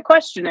 My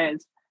question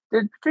is,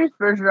 did Patrice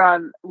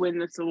Bergeron win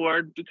this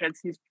award because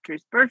he's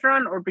Patrice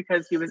Bergeron or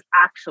because he was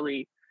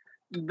actually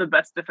the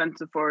best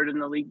defensive forward in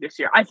the league this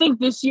year? I think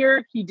this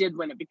year he did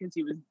win it because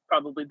he was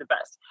probably the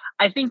best.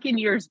 I think in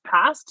years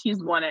past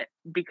he's won it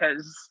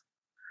because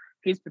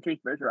he's Patrice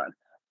Bergeron.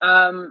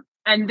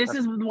 And this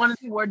is one of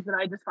the awards that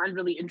I just find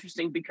really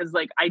interesting because,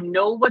 like, I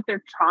know what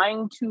they're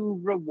trying to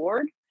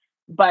reward,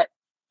 but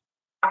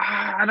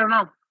I don't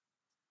know.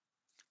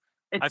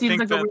 It seems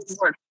like a weird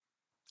award.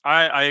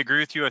 I agree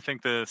with you. I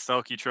think the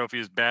Selke Trophy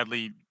is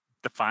badly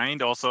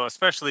defined. Also,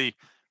 especially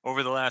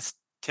over the last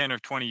 10 or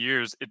 20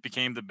 years, it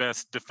became the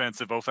best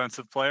defensive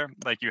offensive player.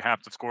 Like, you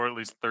have to score at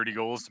least 30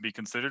 goals to be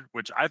considered,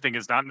 which I think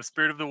is not in the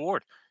spirit of the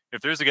award.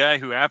 If there's a guy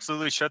who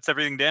absolutely shuts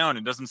everything down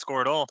and doesn't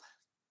score at all,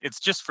 it's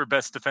just for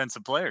best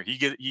defensive player. He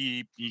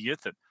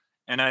gets it.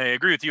 And I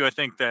agree with you. I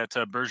think that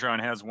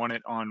Bergeron has won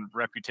it on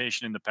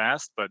reputation in the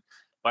past, but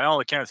by all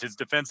accounts, his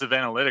defensive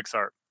analytics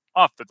are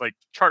off the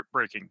chart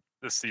breaking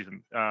this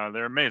season.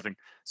 They're amazing.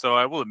 So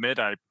I will admit,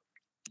 I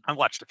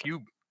watched a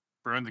few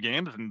Bruins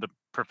games, and the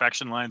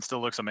perfection line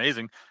still looks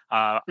amazing.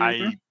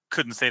 I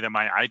couldn't say that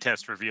my eye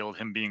test revealed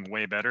him being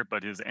way better,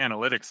 but his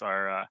analytics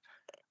are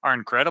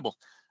incredible.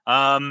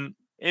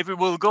 If it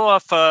will go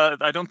off,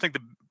 I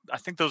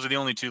think those are the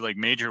only two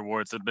major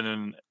awards that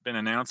have been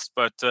announced.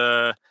 But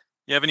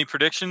you have any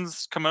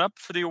predictions coming up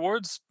for the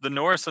awards? The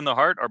Norris and the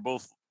Hart are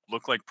both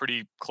look like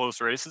pretty close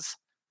races.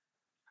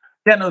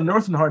 Yeah, no,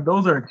 Norris and Hart,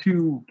 those are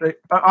two.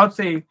 I'd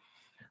say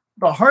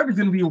the Hart is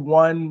going to be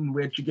one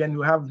which, again,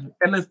 you have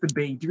endless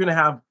debate. You're going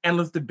to have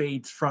endless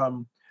debates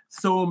from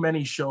so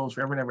many shows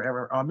forever and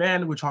ever. Oh,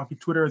 man, which hockey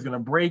Twitter is going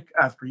to break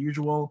as per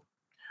usual.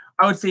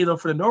 I would say, though,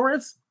 for the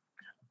Norris,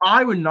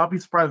 I would not be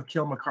surprised if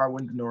Cale Makar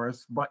wins the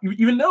Norris, but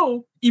even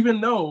though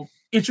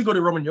it should go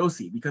to Roman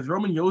Josi, because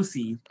Roman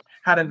Josi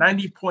had a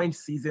 90-point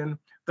season,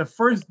 the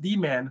first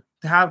D-man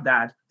to have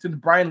that since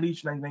Brian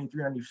Leetch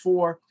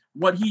 1993-94.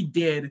 What he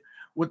did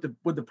with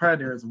the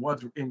Predators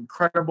was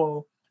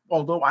incredible.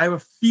 Although I have a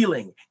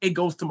feeling it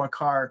goes to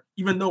Makar,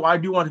 even though I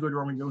do want to go to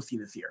Roman Josi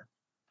this year.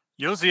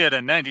 Josi had a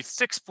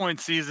 96-point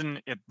season.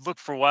 It looked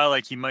for a while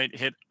like he might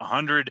hit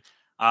 100.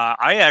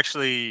 I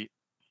actually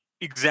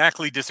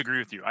exactly disagree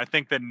with you. I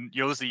think that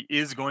Josi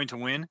is going to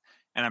win,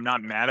 and I'm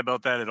not mad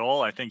about that at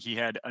all. I think he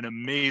had an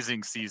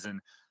amazing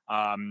season.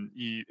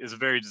 He is a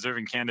very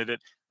deserving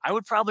candidate. I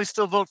would probably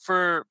still vote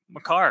for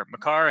Makar.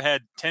 Makar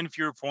had 10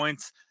 fewer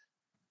points.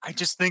 I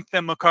just think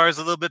that Makar is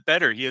a little bit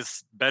better. He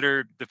has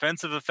better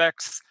defensive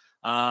effects.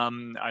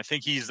 I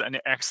think he's an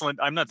excellent.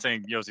 I'm not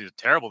saying Josi is a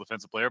terrible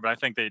defensive player, but I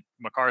think that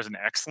Makar is an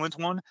excellent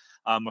one.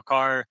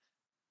 Makar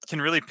can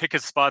really pick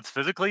his spots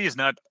physically. He's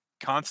not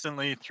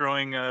constantly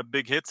throwing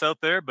big hits out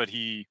there, but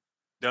he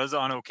does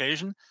on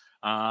occasion.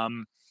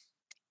 I'm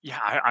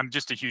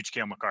just a huge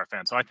Cale Makar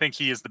fan, so I think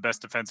he is the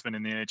best defenseman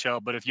in the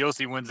NHL. But if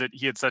Josi wins it,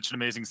 he had such an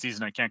amazing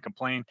season, I can't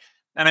complain.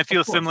 And I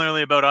feel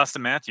similarly about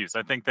Austin Matthews.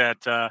 I think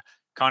that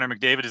Connor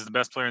McDavid is the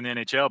best player in the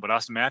NHL, but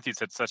Austin Matthews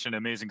had such an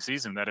amazing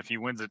season that if he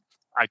wins it,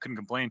 I couldn't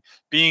complain.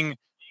 Being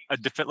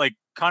like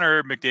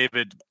Connor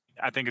McDavid,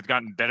 I think has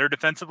gotten better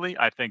defensively.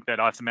 I think that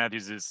Austin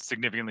Matthews is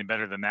significantly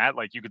better than that.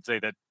 Like, you could say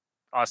that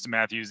Austin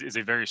Matthews is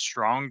a very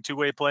strong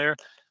two-way player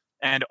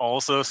and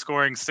also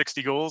scoring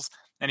 60 goals.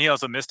 And he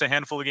also missed a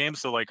handful of games.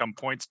 So, on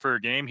points per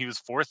game, he was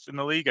fourth in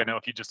the league. I know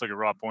if you just look at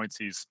raw points,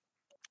 he's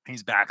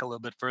back a little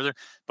bit further.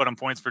 But on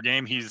points per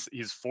game, he's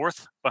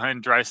fourth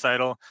behind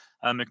Draisaitl,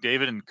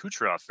 McDavid, and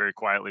Kucherov very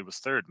quietly was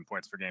third in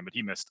points per game, but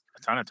he missed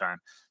a ton of time.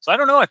 So I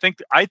don't know. I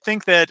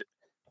think that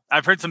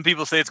I've heard some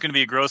people say it's going to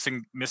be a gross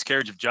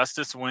miscarriage of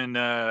justice when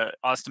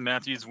Austin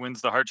Matthews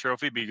wins the Hart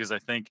Trophy, because I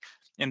think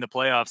in the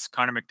playoffs,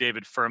 Connor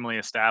McDavid firmly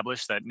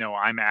established that, no,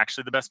 I'm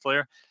actually the best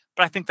player.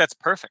 But I think that's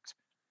perfect.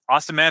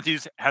 Austin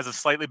Matthews has a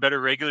slightly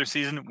better regular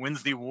season,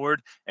 wins the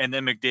award, and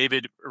then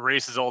McDavid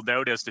erases all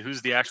doubt as to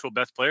who's the actual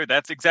best player.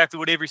 That's exactly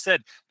what Avery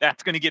said.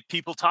 That's going to get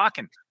people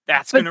talking.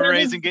 That's going to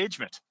raise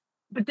engagement.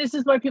 But this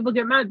is why people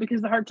get mad,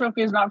 because the Hart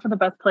Trophy is not for the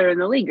best player in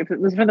the league. If it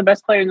was for the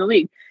best player in the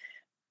league,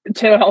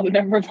 Taylor would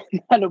never won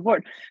that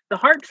award. The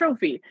Hart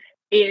Trophy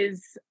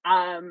is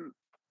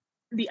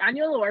the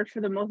annual award for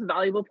the most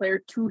valuable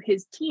player to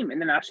his team in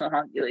the National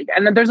Hockey League.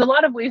 And there's a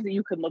lot of ways that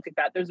you could look at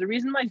that. There's a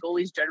reason why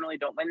goalies generally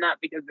don't win that,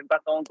 because they've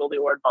got the own goalie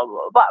award, blah, blah,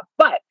 blah, blah.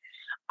 But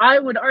I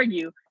would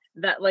argue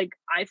that, like,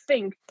 I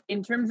think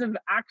in terms of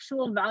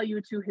actual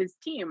value to his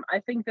team, I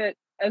think that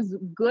as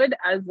good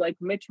as like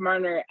Mitch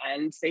Marner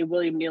and say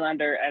William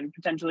Nylander and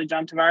potentially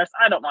John Tavares,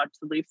 I don't watch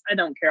the Leafs, I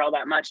don't care all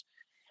that much.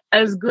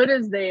 As good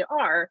as they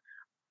are,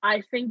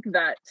 I think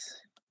that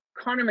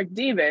Connor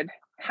McDavid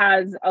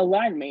has a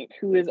line mate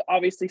who is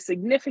obviously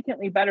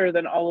significantly better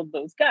than all of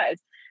those guys.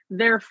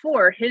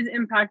 Therefore, his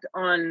impact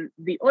on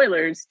the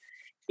Oilers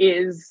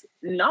is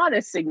not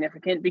as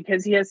significant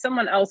because he has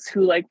someone else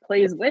who like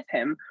plays with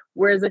him.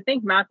 Whereas I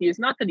think Matthews,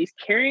 not that he's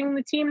carrying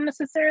the team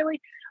necessarily,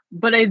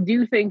 but I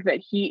do think that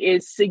he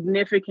is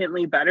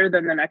significantly better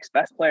than the next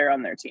best player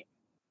on their team.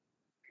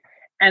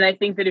 And I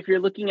think that if you're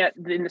looking at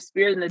in the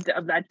spirit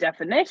of that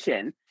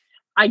definition,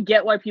 I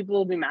get why people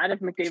will be mad if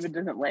McDavid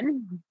doesn't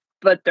win,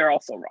 but they're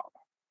also wrong.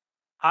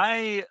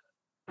 I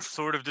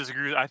sort of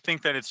disagree. I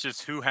think that it's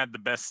just who had the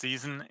best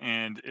season,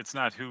 and it's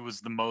not who was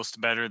the most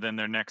better than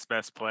their next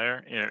best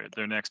player,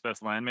 their next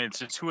best line mate. It's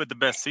just who had the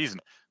best season.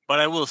 But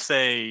I will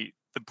say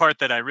the part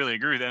that I really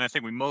agree with, and I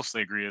think we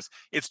mostly agree, is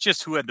it's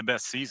just who had the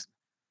best season.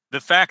 The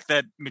fact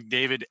that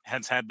McDavid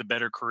has had the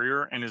better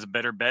career and is a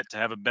better bet to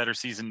have a better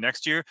season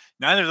next year,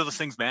 neither of those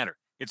things matter.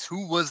 It's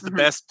who was the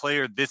best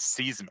player this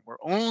season. We're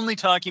only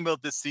talking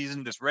about this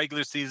season, this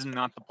regular season,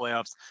 not the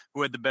playoffs,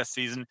 who had the best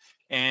season.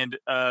 And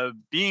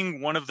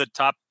being one of the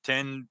top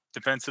 10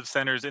 defensive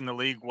centers in the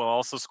league while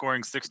also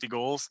scoring 60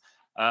 goals,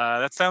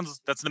 that's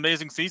an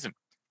amazing season.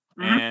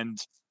 And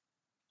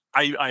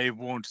I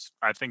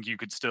think you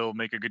could still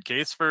make a good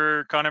case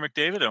for Connor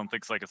McDavid. I don't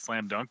think it's like a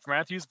slam dunk for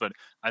Matthews, but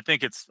I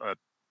think it's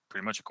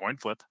pretty much a coin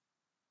flip.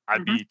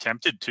 I'd be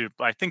tempted to.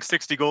 I think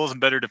 60 goals and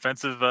better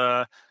defensive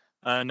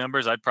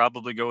numbers, I'd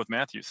probably go with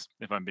Matthews,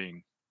 if I'm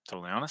being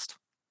totally honest.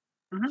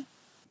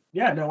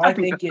 Yeah, no, I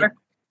think it.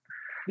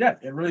 Yeah,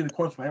 it really the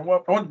coin flip. I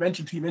want to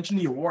mention you mentioned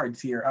the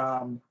awards here.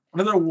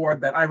 Another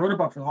award that I wrote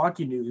about for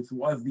Hockey News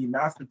was the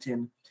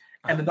Masterton,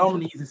 and the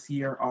nominees this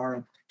year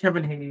are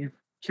Kevin Hayes,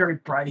 Carey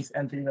Price,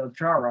 and Anthony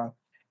Chara.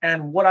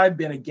 And what I've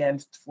been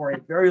against for a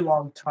very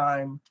long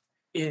time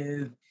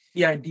is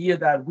the idea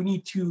that we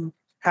need to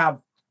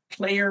have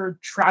player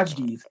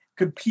tragedies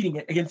competing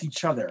against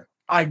each other.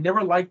 I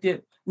never liked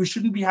it. We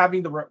shouldn't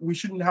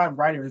have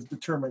writers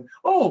determine,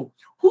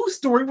 whose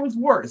story was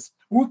worse,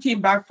 who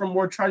came back from a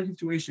more tragic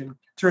situation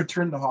to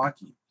return to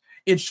hockey.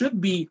 It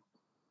should be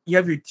you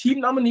have your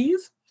team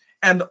nominees,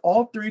 and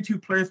all 32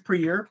 players per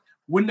year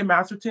win the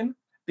Masterton.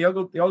 They all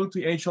go to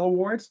the NHL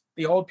awards.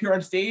 They all appear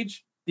on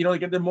stage. They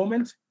get their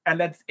moment, and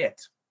that's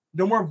it.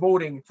 No more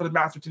voting for the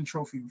Masterton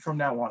Trophy from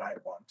now on. I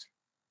want.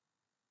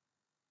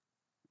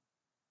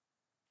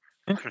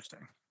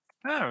 Interesting.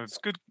 Oh, it's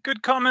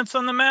good comments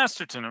on the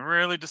Masterton. A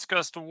rarely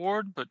discussed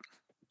award, but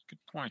good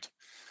point.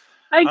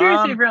 I agree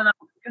with you on that.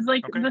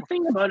 Because the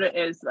thing about it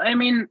is, I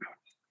mean,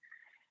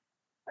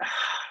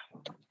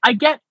 I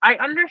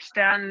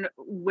understand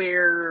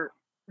where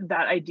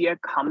that idea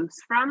comes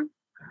from.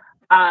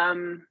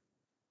 And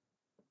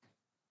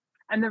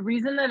the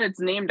reason that it's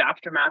named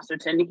after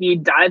Masterton, he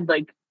died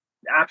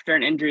after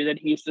an injury that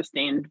he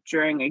sustained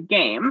during a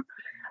game.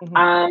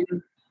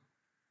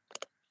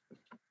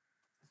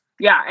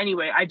 Yeah,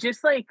 anyway, I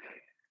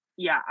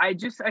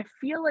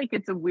feel like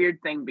it's a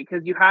weird thing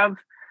because you have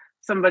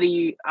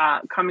somebody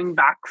coming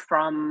back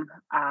from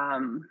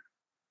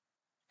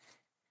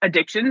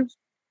addictions,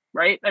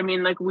 right? I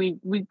mean,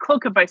 we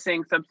cloak it by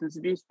saying substance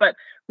abuse, but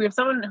we have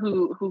someone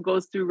who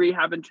goes through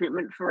rehab and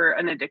treatment for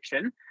an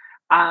addiction,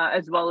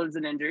 as well as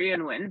an injury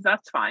and wins.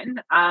 That's fine.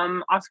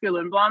 Oscar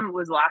Lindblom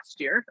was last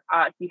year.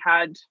 He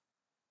had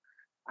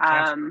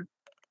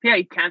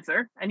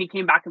cancer, and he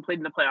came back and played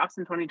in the playoffs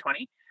in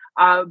 2020.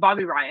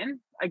 Bobby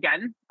Ryan,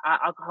 again,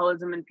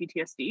 alcoholism and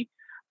PTSD.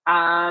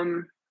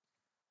 Robin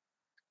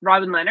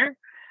Lehner.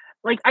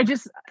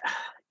 It's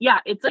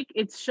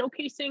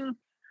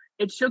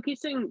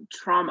showcasing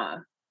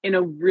trauma in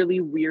a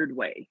really weird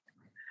way.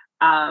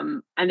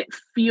 And it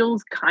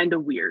feels kind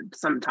of weird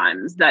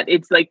sometimes that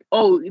it's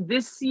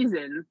this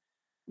season,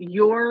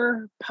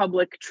 your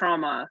public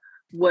trauma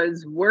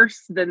was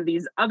worse than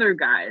these other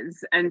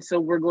guys, and so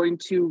we're going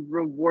to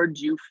reward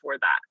you for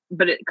that.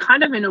 But it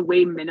kind of in a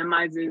way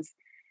minimizes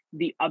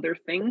the other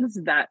things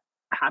that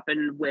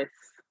happen with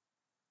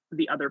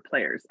the other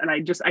players. And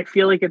I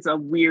feel like it's a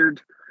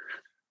weird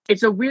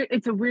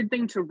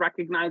thing to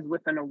recognize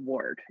with an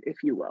award,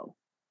 if you will.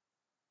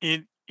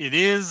 It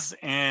is,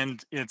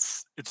 and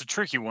it's a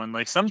tricky one.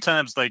 Like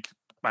sometimes, like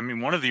I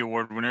mean, one of the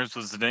award winners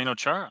was Zdeno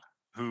Chara,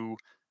 who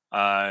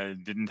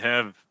didn't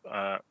have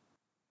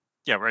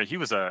yeah, right. He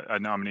was a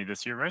nominee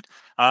this year, right?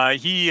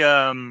 He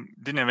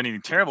didn't have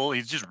anything terrible.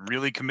 He's just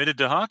really committed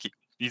to hockey.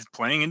 He's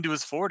playing into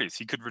his 40s.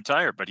 He could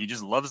retire, but he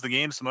just loves the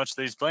game so much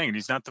that he's playing. And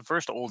he's not the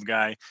first old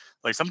guy.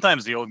 Like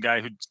sometimes the old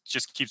guy who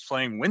just keeps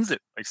playing wins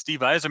it. Like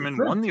Steve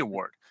Yzerman won the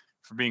award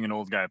for being an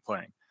old guy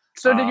playing.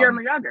 So did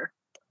Jaromir Jagr.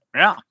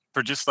 Yeah,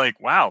 for just like,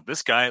 wow,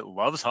 this guy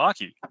loves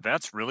hockey.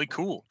 That's really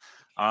cool.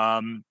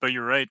 But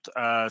you're right.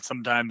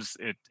 Sometimes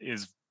it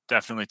is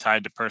definitely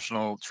tied to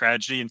personal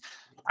tragedy. And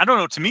I don't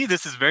know. To me,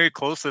 this is very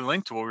closely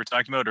linked to what we were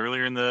talking about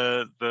earlier in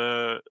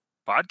the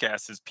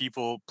podcast is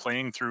people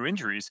playing through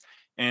injuries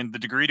and the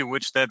degree to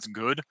which that's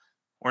good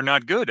or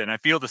not good. And I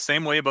feel the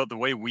same way about the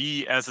way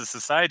we as a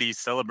society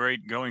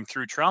celebrate going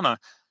through trauma.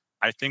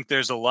 I think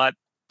there's a lot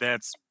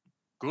that's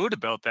good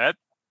about that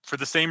for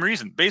the same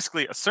reason.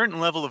 Basically, a certain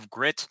level of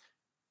grit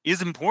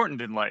is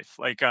important in life.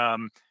 Like, I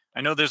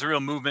know there's a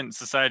real movement in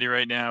society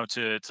right now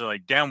to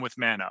like down with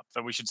man up,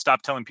 that we should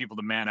stop telling people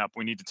to man up.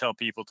 We need to tell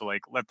people to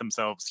like let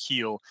themselves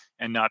heal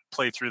and not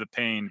play through the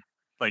pain,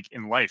 like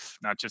in life,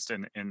 not just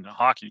in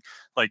hockey.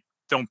 Like,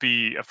 don't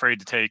be afraid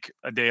to take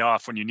a day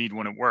off when you need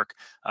one at work,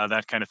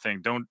 that kind of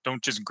thing.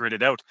 Don't just grit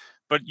it out.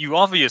 But you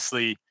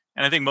obviously,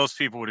 and I think most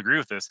people would agree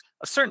with this,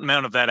 a certain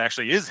amount of that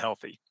actually is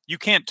healthy. You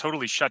can't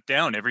totally shut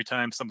down every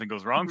time something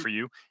goes wrong for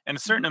you. And a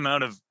certain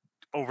amount of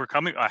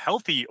a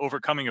healthy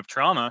overcoming of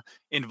trauma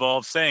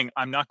involves saying,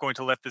 I'm not going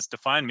to let this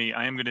define me.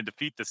 I am going to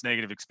defeat this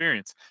negative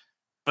experience.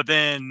 But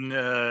then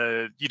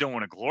you don't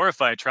want to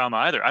glorify trauma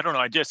either. I don't know.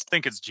 I just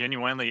think it's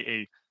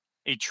genuinely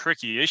a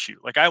tricky issue.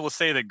 Like I will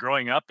say that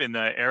growing up in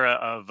the era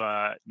of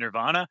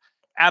Nirvana,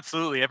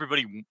 absolutely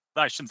everybody,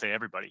 I shouldn't say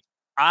everybody,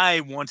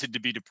 I wanted to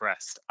be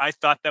depressed. I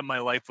thought that my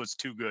life was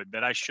too good,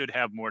 that I should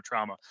have more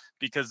trauma,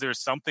 because there's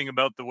something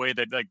about the way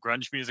that like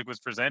grunge music was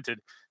presented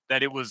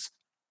that it was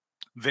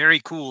very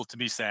cool to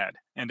be sad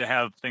and to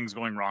have things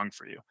going wrong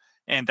for you.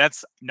 And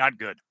that's not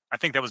good. I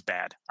think that was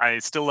bad. I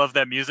still love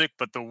that music,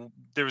 but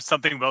there was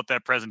something about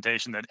that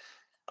presentation that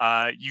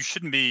you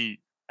shouldn't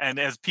be. And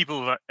as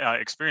people who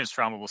experience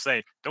trauma will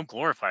say, don't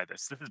glorify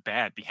this. This is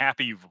bad. Be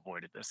happy you've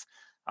avoided this.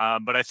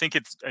 But I think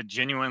it's a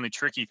genuinely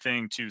tricky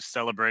thing to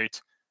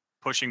celebrate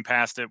pushing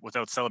past it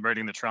without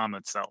celebrating the trauma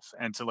itself,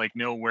 and to like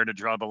know where to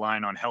draw the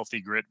line on healthy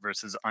grit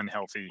versus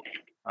unhealthy,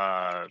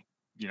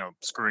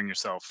 screwing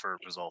yourself for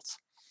results.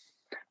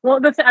 Well,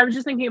 I was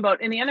just thinking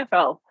about in the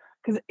NFL,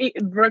 because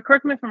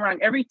correct me if I'm wrong,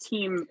 every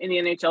team in the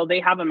NHL, they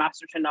have a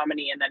Masterton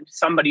nominee and then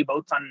somebody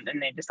votes on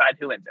and they decide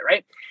who wins it,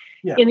 right?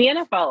 Yeah. In the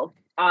NFL,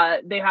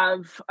 they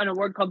have an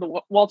award called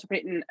the Walter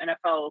Payton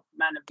NFL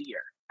Man of the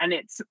Year. And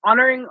it's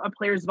honoring a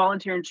player's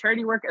volunteer and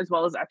charity work as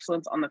well as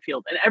excellence on the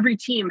field. And every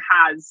team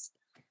has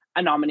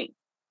a nominee.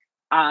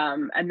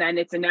 And then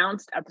it's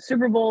announced at the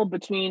Super Bowl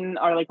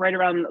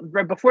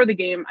right before the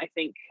game, I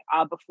think,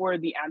 before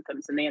the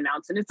anthems, and they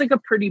announce, and it's like a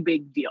pretty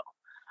big deal.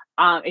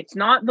 It's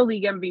not the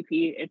league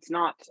MVP. It's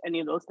not any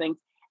of those things.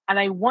 And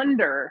I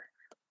wonder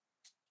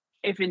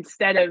if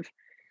instead of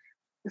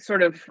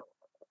sort of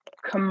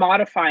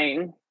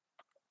commodifying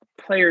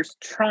players'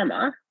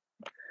 trauma,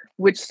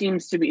 which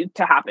seems to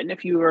happen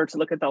if you were to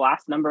look at the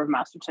last number of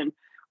Masterton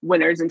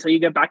winners until you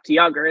get back to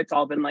Jagr, it's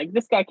all been like,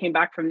 this guy came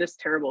back from this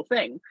terrible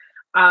thing.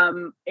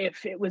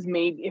 If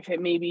it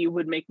maybe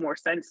would make more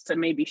sense to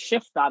maybe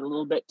shift that a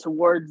little bit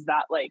towards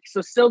that, like,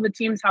 so still the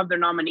teams have their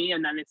nominee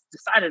and then it's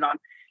decided on,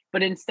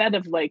 but instead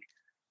of like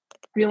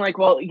being like,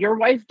 well, your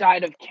wife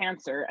died of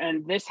cancer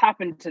and this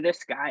happened to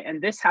this guy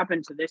and this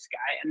happened to this guy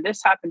and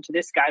this happened to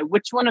this guy,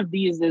 which one of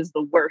these is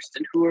the worst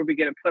and who are we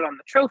going to put on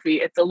the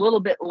trophy? It's a little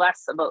bit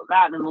less about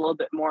that and a little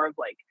bit more of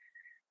like,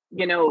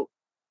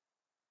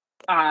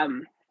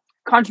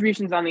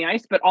 contributions on the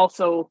ice, but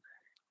also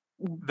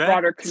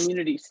broader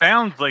communities.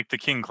 Sounds like the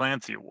King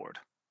Clancy Award,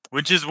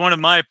 which is one of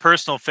my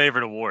personal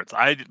favorite awards.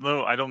 I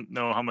don't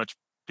know how much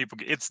people.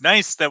 It's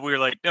nice that we're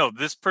like, no,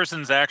 this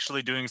person's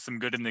actually doing some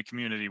good in the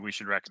community. We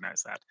should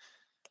recognize that.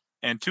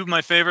 And two of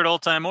my favorite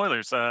all-time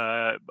Oilers,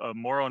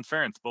 Morrow and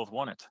Ferentz, both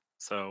won it.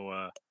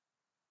 So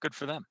good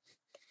for them.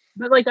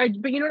 But I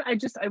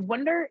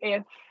wonder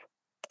if.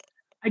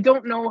 I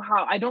don't know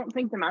how. I don't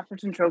think the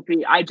Masterton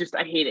Trophy. I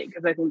hate it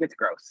because I think it's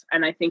gross,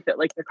 and I think that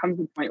like there comes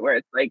a point where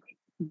it's like,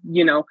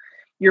 you're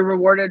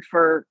rewarded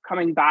for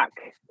coming back.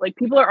 Like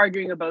people are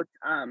arguing about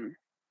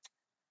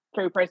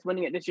Carey Price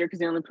winning it this year because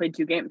he only played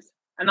 2 games,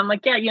 and I'm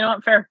like, yeah, you know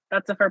what, fair.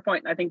 That's a fair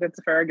point. I think that's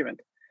a fair argument.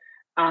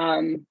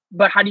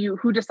 But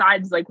who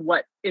decides like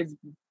what is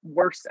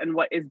worse and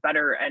what is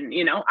better? And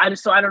I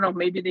don't know.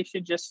 Maybe they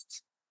should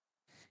just.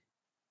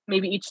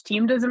 Maybe each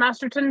team does a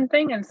Masterton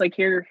thing, and it's like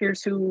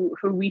here's who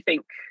we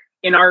think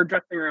in our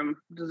dressing room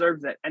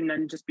deserves it, and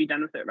then just be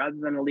done with it rather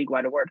than a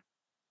league-wide award.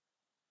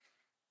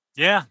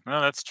 Yeah, no,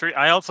 that's true.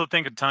 I also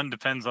think a ton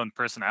depends on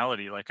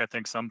personality. Like I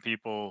think some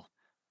people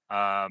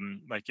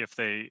Like if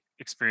they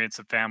experience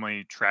a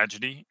family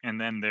tragedy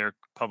and then they're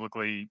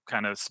publicly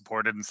kind of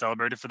supported and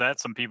celebrated for that,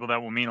 some people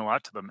that will mean a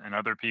lot to them, and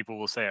other people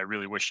will say, "I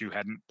really wish you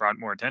hadn't brought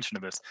more attention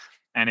to this."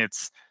 And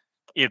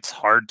it's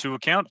hard to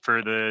account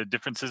for the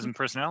differences in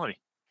personality.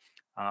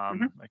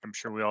 Like I'm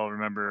sure we all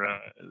remember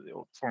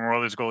former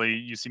Oilers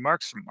goalie UC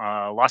Marks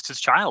lost his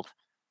child,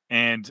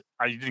 and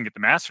he didn't get the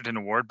Masterton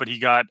Award, but he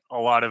got a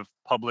lot of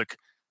public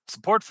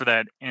support for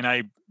that. And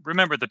I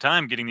remember at the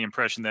time getting the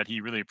impression that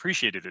he really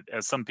appreciated it,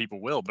 as some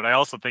people will. But I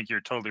also think you're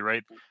totally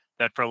right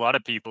that for a lot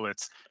of people,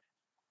 it's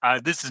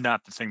this is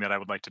not the thing that I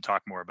would like to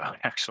talk more about,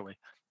 actually.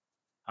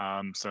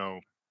 So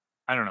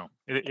I don't know.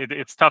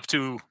 It's tough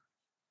to.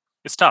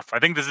 It's tough. I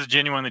think this is a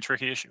genuinely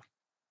tricky issue.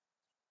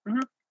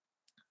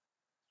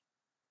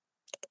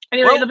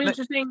 Anyway, it'll be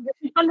interesting.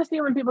 It'll be fun to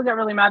see when people get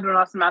really mad when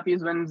Austin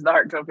Matthews wins the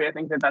Hart Trophy. I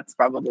think that's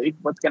probably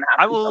what's going to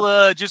happen. I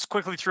will just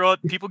quickly throw out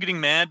people getting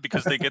mad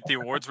because they get the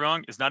awards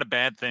wrong is not a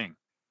bad thing.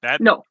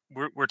 No,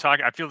 we're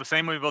talking. I feel the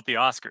same way about the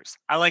Oscars.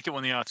 I like it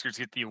when the Oscars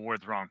get the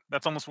awards wrong.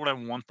 That's almost what I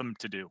want them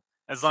to do.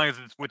 As long as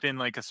it's within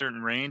like a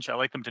certain range, I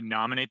like them to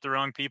nominate the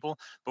wrong people.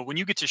 But when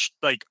you get to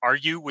like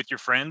argue with your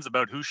friends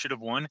about who should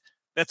have won,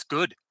 that's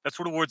good. That's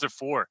what awards are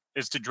for,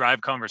 is to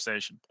drive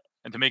conversation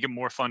and to make it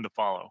more fun to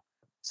follow.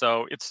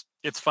 So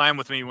it's fine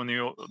with me when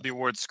the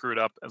awards screwed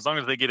up, as long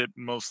as they get it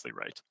mostly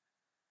right.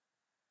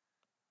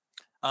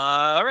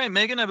 All right,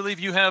 Megan, I believe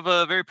you have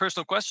very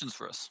personal questions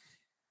for us.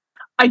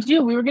 I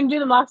do. We were going to do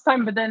them last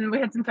time, but then we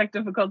had some tech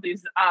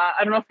difficulties. I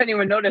don't know if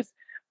anyone noticed,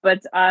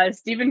 but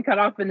Stephen cut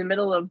off in the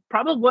middle of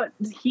probably what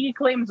he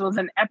claims was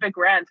an epic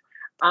rant.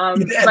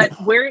 But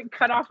where it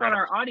cut off on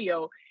our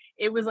audio,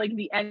 it was like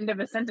the end of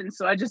a sentence.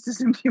 So I just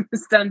assumed he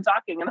was done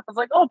talking. And I was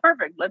like, oh,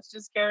 perfect. Let's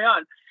just carry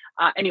on.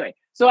 Anyway,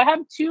 so I have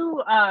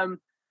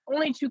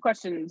only two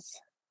questions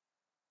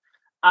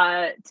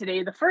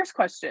today. The first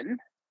question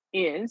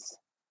is,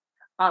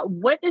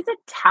 what is a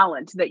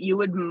talent that you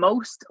would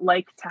most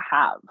like to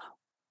have?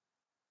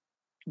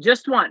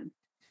 Just one.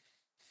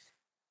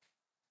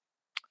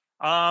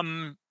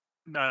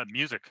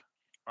 Music.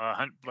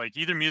 Like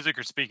either music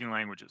or speaking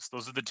languages.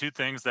 Those are the two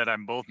things that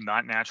I'm both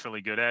not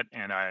naturally good at,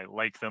 and I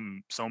like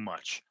them so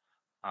much.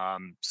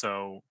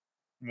 So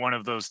one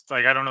of those,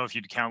 like, I don't know if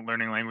you'd count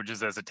learning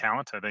languages as a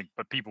talent, I think,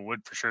 but people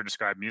would for sure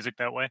describe music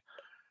that way.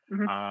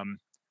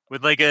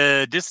 With like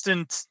a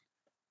distant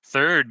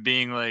third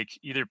being like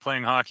either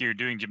playing hockey or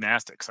doing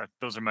gymnastics.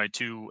 Those are my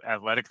two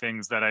athletic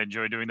things that I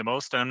enjoy doing the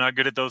most, and I'm not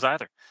good at those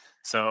either.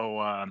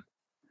 So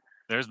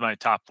there's my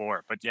top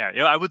four. But yeah,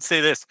 I would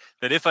say this,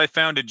 that if I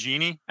found a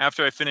genie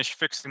after I finished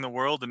fixing the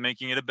world and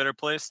making it a better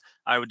place,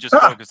 I would just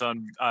focus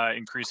on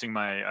increasing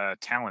my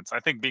talents. I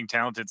think being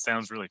talented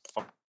sounds really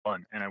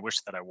fun, and I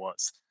wish that I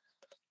was.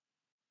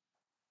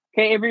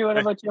 Okay, Avery, what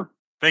about you?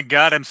 Thank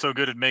God I'm so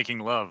good at making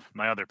love,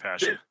 my other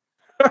passion.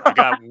 I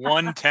got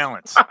one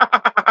talent.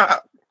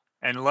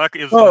 And luck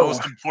is the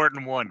most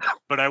important one.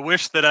 But I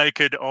wish that I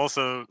could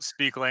also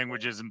speak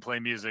languages and play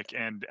music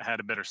and had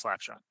a better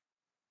slap shot.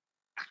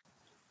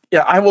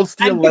 Yeah, I will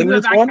steal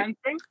language one.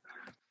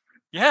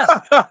 Yes.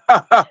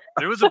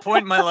 There was a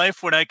point in my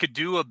life when I could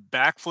do a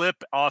backflip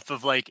off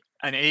of like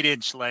an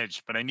 8-inch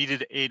ledge, but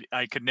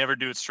I could never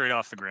do it straight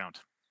off the ground.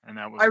 And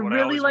that was I what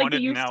really I like wanted,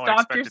 that you now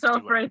stopped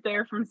yourself right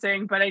there from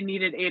saying, but I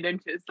needed 8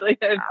 inches.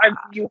 Like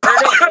you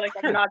heard it, like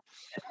I'm not.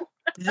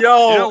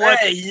 Yo,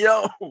 you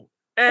know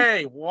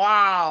hey,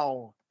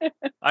 wow.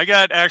 I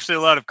got actually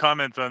a lot of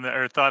comments on that,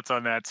 or thoughts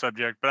on that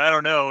subject, but I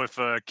don't know if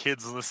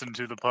kids listen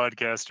to the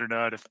podcast or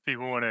not. If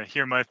people want to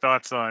hear my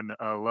thoughts on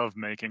love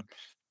making.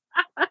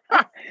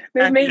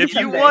 If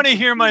you want to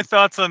hear my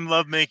thoughts on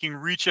love making,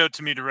 reach out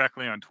to me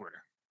directly on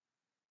Twitter.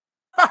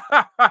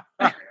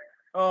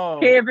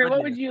 Okay, Avery,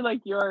 what would you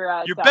like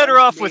your You're better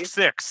off with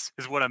 6,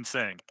 is what I'm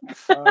saying.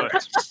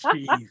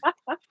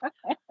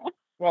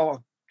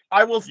 Well,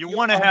 I will. You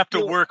want to have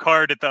to work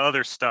hard at the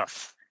other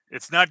stuff.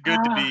 It's not good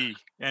to be,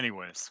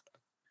 anyways.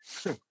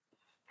 All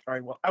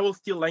right. Well, I will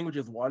steal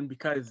languages one,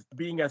 because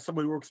being as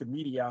somebody who works in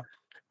media,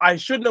 I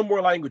should know more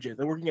languages.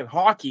 And working in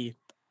hockey,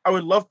 I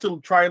would love to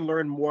try and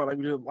learn more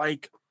languages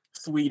like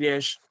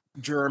Swedish,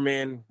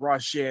 German,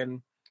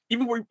 Russian,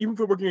 even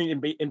for working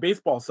in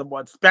baseball,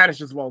 somewhat Spanish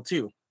as well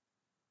too,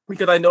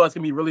 because I know it's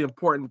gonna be really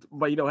important.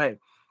 But hey,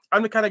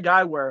 I'm the kind of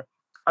guy where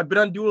I've been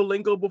on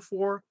Duolingo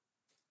before.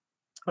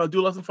 I'll do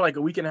a lesson for like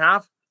a week and a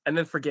half and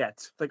then forget.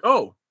 It's like,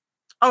 oh,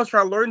 I was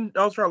trying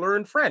to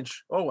learn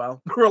French. Oh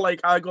well. Or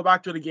like I go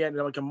back to it again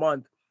in like a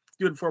month,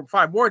 do it for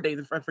 5 more days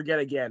and forget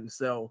again.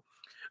 So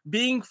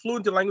being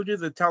fluent in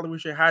languages is a talent I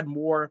wish I had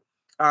more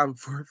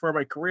for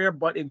my career.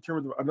 But in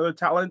terms of another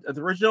talent as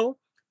original,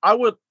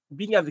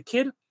 being as a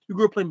kid who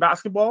grew up playing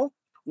basketball,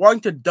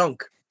 wanting to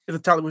dunk is a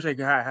talent I wish I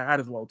had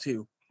as well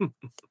too.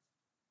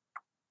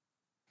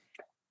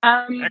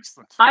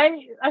 Excellent.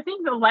 I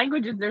think the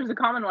languages, there's a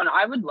common one.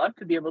 I would love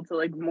to be able to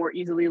like more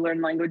easily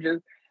learn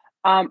languages.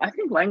 I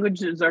think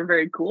languages are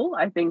very cool.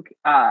 I think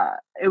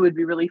it would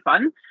be really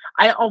fun.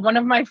 One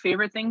of my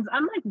favorite things,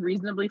 I'm like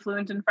reasonably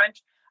fluent in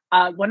French.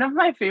 One of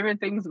my favorite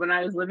things when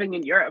I was living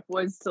in Europe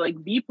was to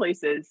like be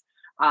places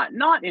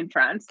not in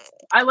France.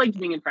 I liked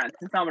being in France.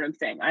 That's not what I'm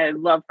saying. I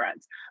love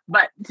France.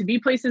 But to be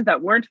places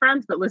that weren't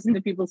France, but listen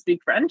to people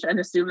speak French and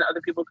assume that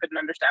other people couldn't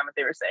understand what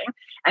they were saying.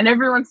 And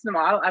every once in a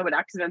while, I would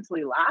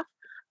accidentally laugh.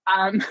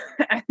 And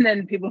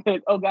then people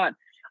would, oh God.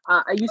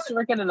 I used to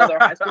work at another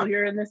high school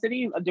here in the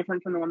city,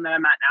 different from the one that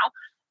I'm at now.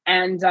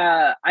 And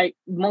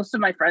most of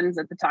my friends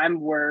at the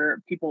time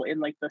were people in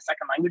like the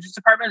second languages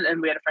department,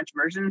 and we had a French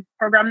immersion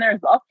program there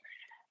as well.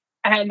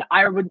 And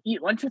I would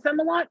eat lunch with them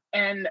a lot,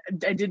 and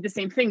I did the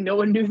same thing. No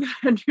one knew that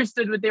I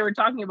understood what they were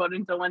talking about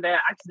until one day I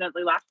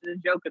accidentally laughed at a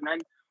joke, and then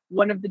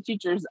one of the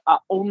teachers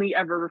only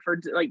ever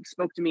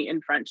spoke to me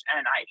in French,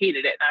 and I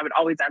hated it. And I would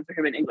always answer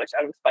him in English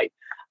out of spite.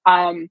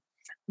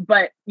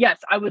 But yes,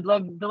 I would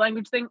love the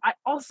language thing. I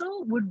also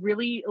would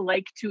really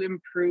like to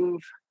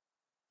improve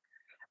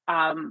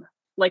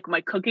like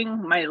my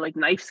cooking, my like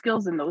knife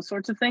skills and those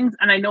sorts of things.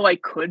 And I know I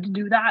could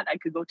do that. I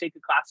could go take a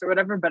class or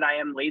whatever, but I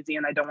am lazy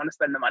and I don't want to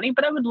spend the money.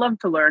 But I would love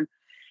to learn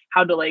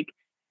how to like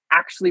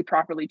actually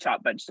properly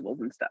chop vegetables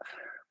and stuff.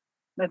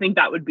 I think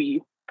that would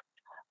be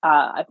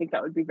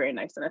very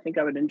nice, and I think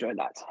I would enjoy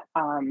that.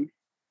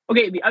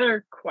 Okay, the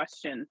other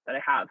question that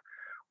I have: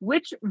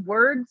 which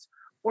words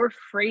or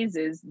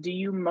phrases do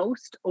you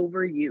most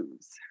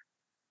overuse?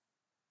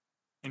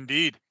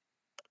 Indeed.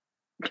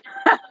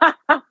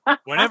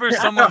 Whenever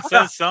someone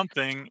says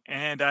something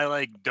and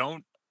I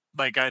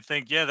I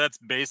think, yeah, that's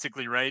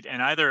basically right.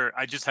 And either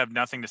I just have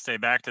nothing to say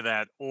back to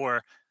that,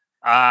 or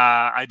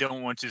I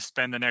don't want to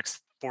spend the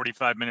next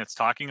 45 minutes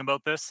talking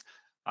about this.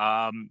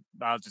 I'll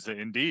just say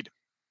indeed.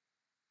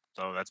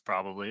 So that's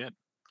probably it.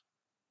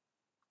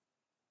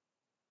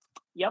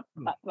 Yep,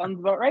 that sounds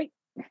about right.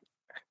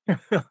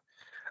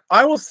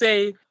 I will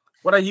say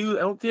what I use, I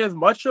don't think as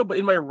much of, but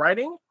in my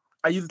writing,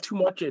 I use it too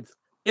much. It's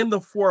in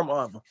the form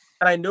of.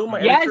 And I know my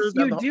editors.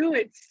 Yes, you do.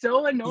 It's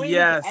so annoying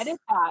to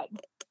edit that.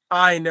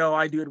 I know,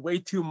 I do it way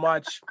too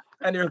much.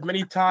 And there's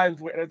many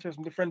times where editors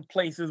from different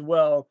places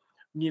will,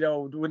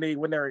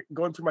 when they're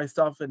going through my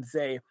stuff and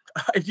say,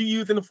 if you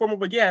use in the form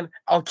of again,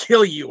 I'll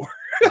kill you.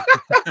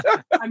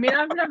 I mean,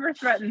 I've never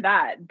threatened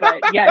that, but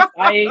yes,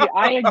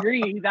 I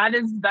agree. That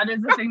is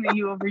the thing that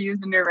you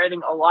overuse in your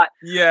writing a lot.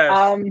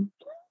 Yes.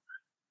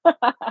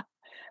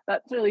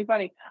 That's really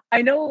funny.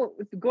 I know,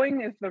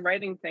 going with the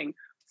writing thing,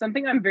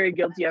 something I'm very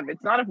guilty of.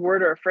 It's not a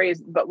word or a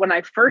phrase, but when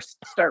I first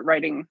start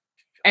writing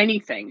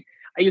anything,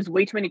 I use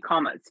way too many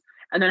commas,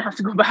 and then I have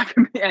to go back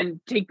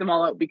and take them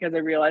all out because I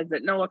realize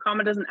that no, a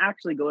comma doesn't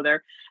actually go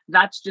there.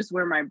 That's just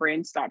where my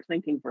brain stopped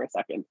thinking for a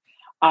second,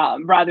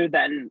 rather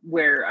than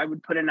where I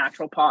would put a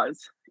natural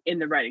pause in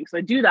the writing. So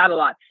I do that a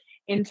lot.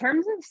 In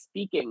terms of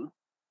speaking,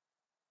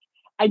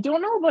 I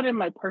don't know about in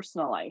my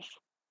personal life,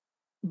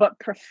 but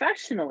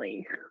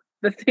professionally,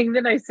 the thing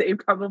that I say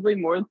probably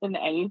more than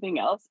anything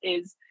else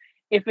is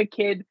if a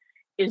kid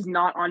is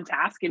not on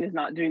task and is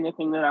not doing the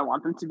thing that I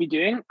want them to be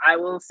doing, I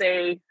will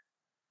say,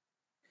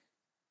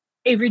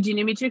 Avery, do you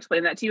need me to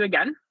explain that to you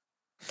again?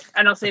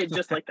 And I'll say it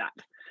just like that.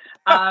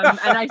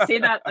 And I say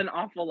that an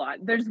awful lot.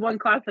 There's one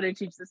class that I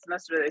teach this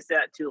semester that I say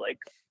that to like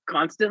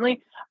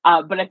constantly.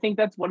 But I think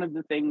that's one of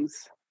the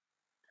things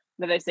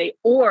that I say.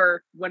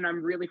 Or when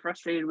I'm really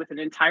frustrated with an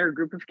entire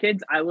group of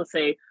kids, I will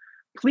say,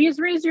 please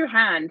raise your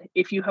hand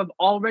if you have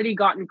already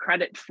gotten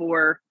credit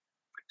for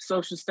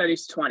Social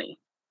Studies 20.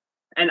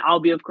 And I'll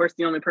be, of course,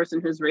 the only person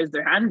who's raised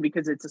their hand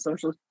because it's a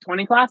Social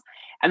 20 class.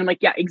 And I'm like,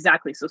 yeah,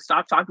 exactly. So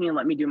stop talking and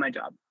let me do my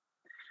job.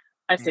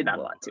 I say that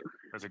a lot too.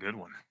 That's a good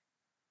one.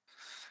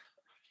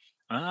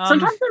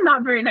 Sometimes they're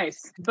not very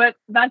nice, but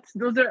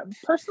those are,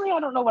 personally, I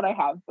don't know what I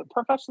have, but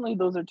professionally,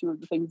 those are two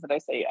of the things that I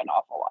say an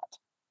awful lot.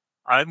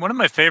 One of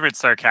my favorite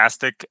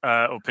sarcastic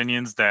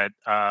opinions that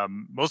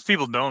most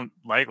people don't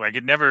like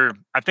it never,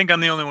 I think I'm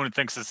the only one who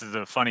thinks this is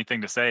a funny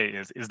thing to say,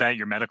 is that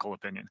your medical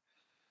opinion?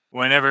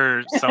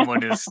 Whenever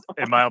someone is,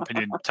 in my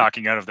opinion,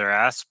 talking out of their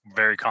ass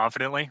very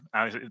confidently,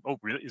 I say, oh,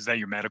 really? Is that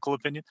your medical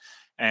opinion?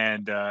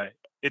 And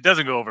it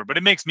doesn't go over, but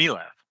it makes me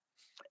laugh.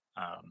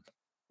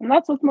 And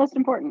that's what's most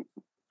important.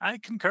 I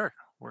concur.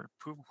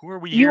 Who are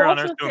we here on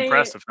earth to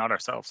impress if not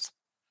ourselves?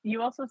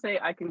 You also say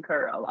I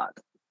concur a lot.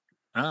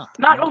 Oh,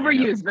 not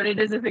overused, but it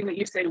is a thing that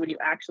you say when you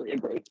actually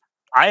agree.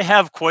 I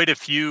have quite a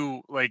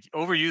few,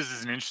 overuse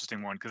is an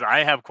interesting one because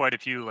I have quite a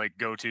few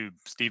go-to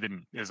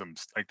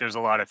Stephen-isms. There's a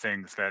lot of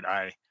things that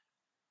I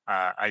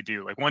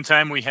do. Like one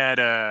time we had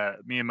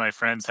me and my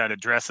friends had a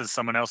dress as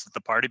someone else at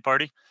the party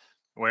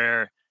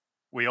where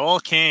we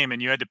all came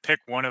and you had to pick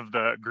one of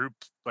the group,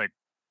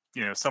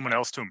 someone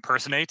else to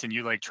impersonate, and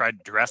you tried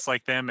to dress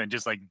like them and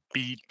just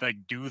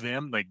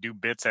do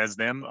bits as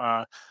them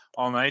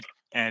all night.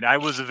 And I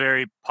was a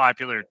very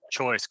popular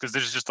choice because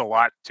there's just a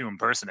lot to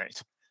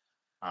impersonate.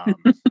 One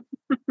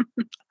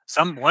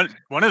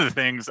of the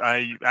things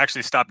I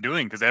actually stopped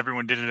doing because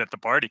everyone did it at the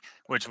party,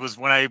 which was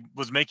when I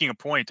was making a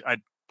point,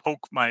 I'd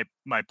poke my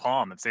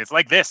palm and say, it's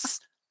like this.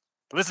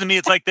 Listen to me,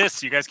 it's like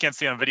this. You guys can't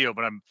see on video,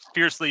 but I'm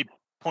fiercely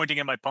pointing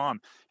at my palm.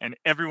 And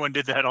everyone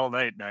did that all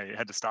night, and I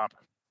had to stop.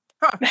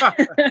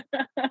 It's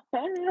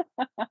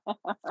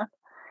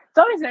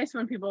always nice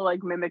when people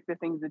mimic the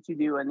things that you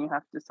do, and you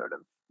have to sort of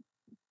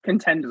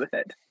contend with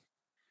it.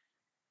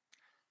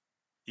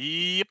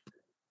 Yep.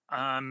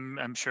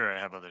 I'm sure I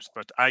have others,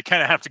 but I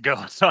kind of have to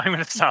go, so I'm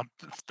going to stop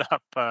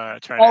trying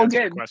to All answer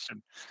the good.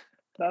 question.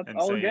 That's And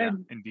all say, yeah,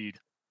 good. indeed.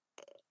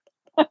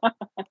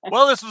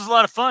 Well, this was a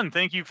lot of fun.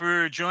 Thank you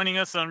for joining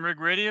us on Rig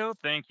Radio.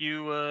 Thank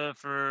you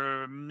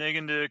for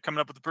Megan to coming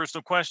up with the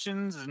personal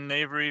questions, and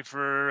Avery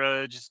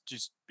for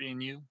just being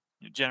you,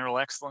 your general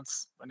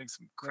excellence, lending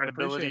some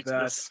credibility appreciate to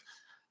that. this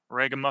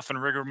ragamuffin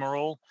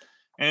rigmarole.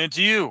 And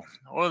to you,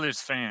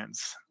 Oilers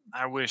fans,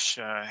 I wish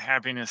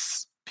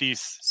happiness,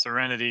 peace,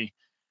 serenity,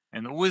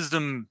 and the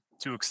wisdom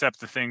to accept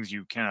the things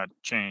you cannot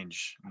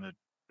change,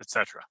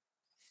 etc.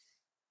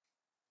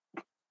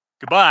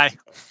 Goodbye.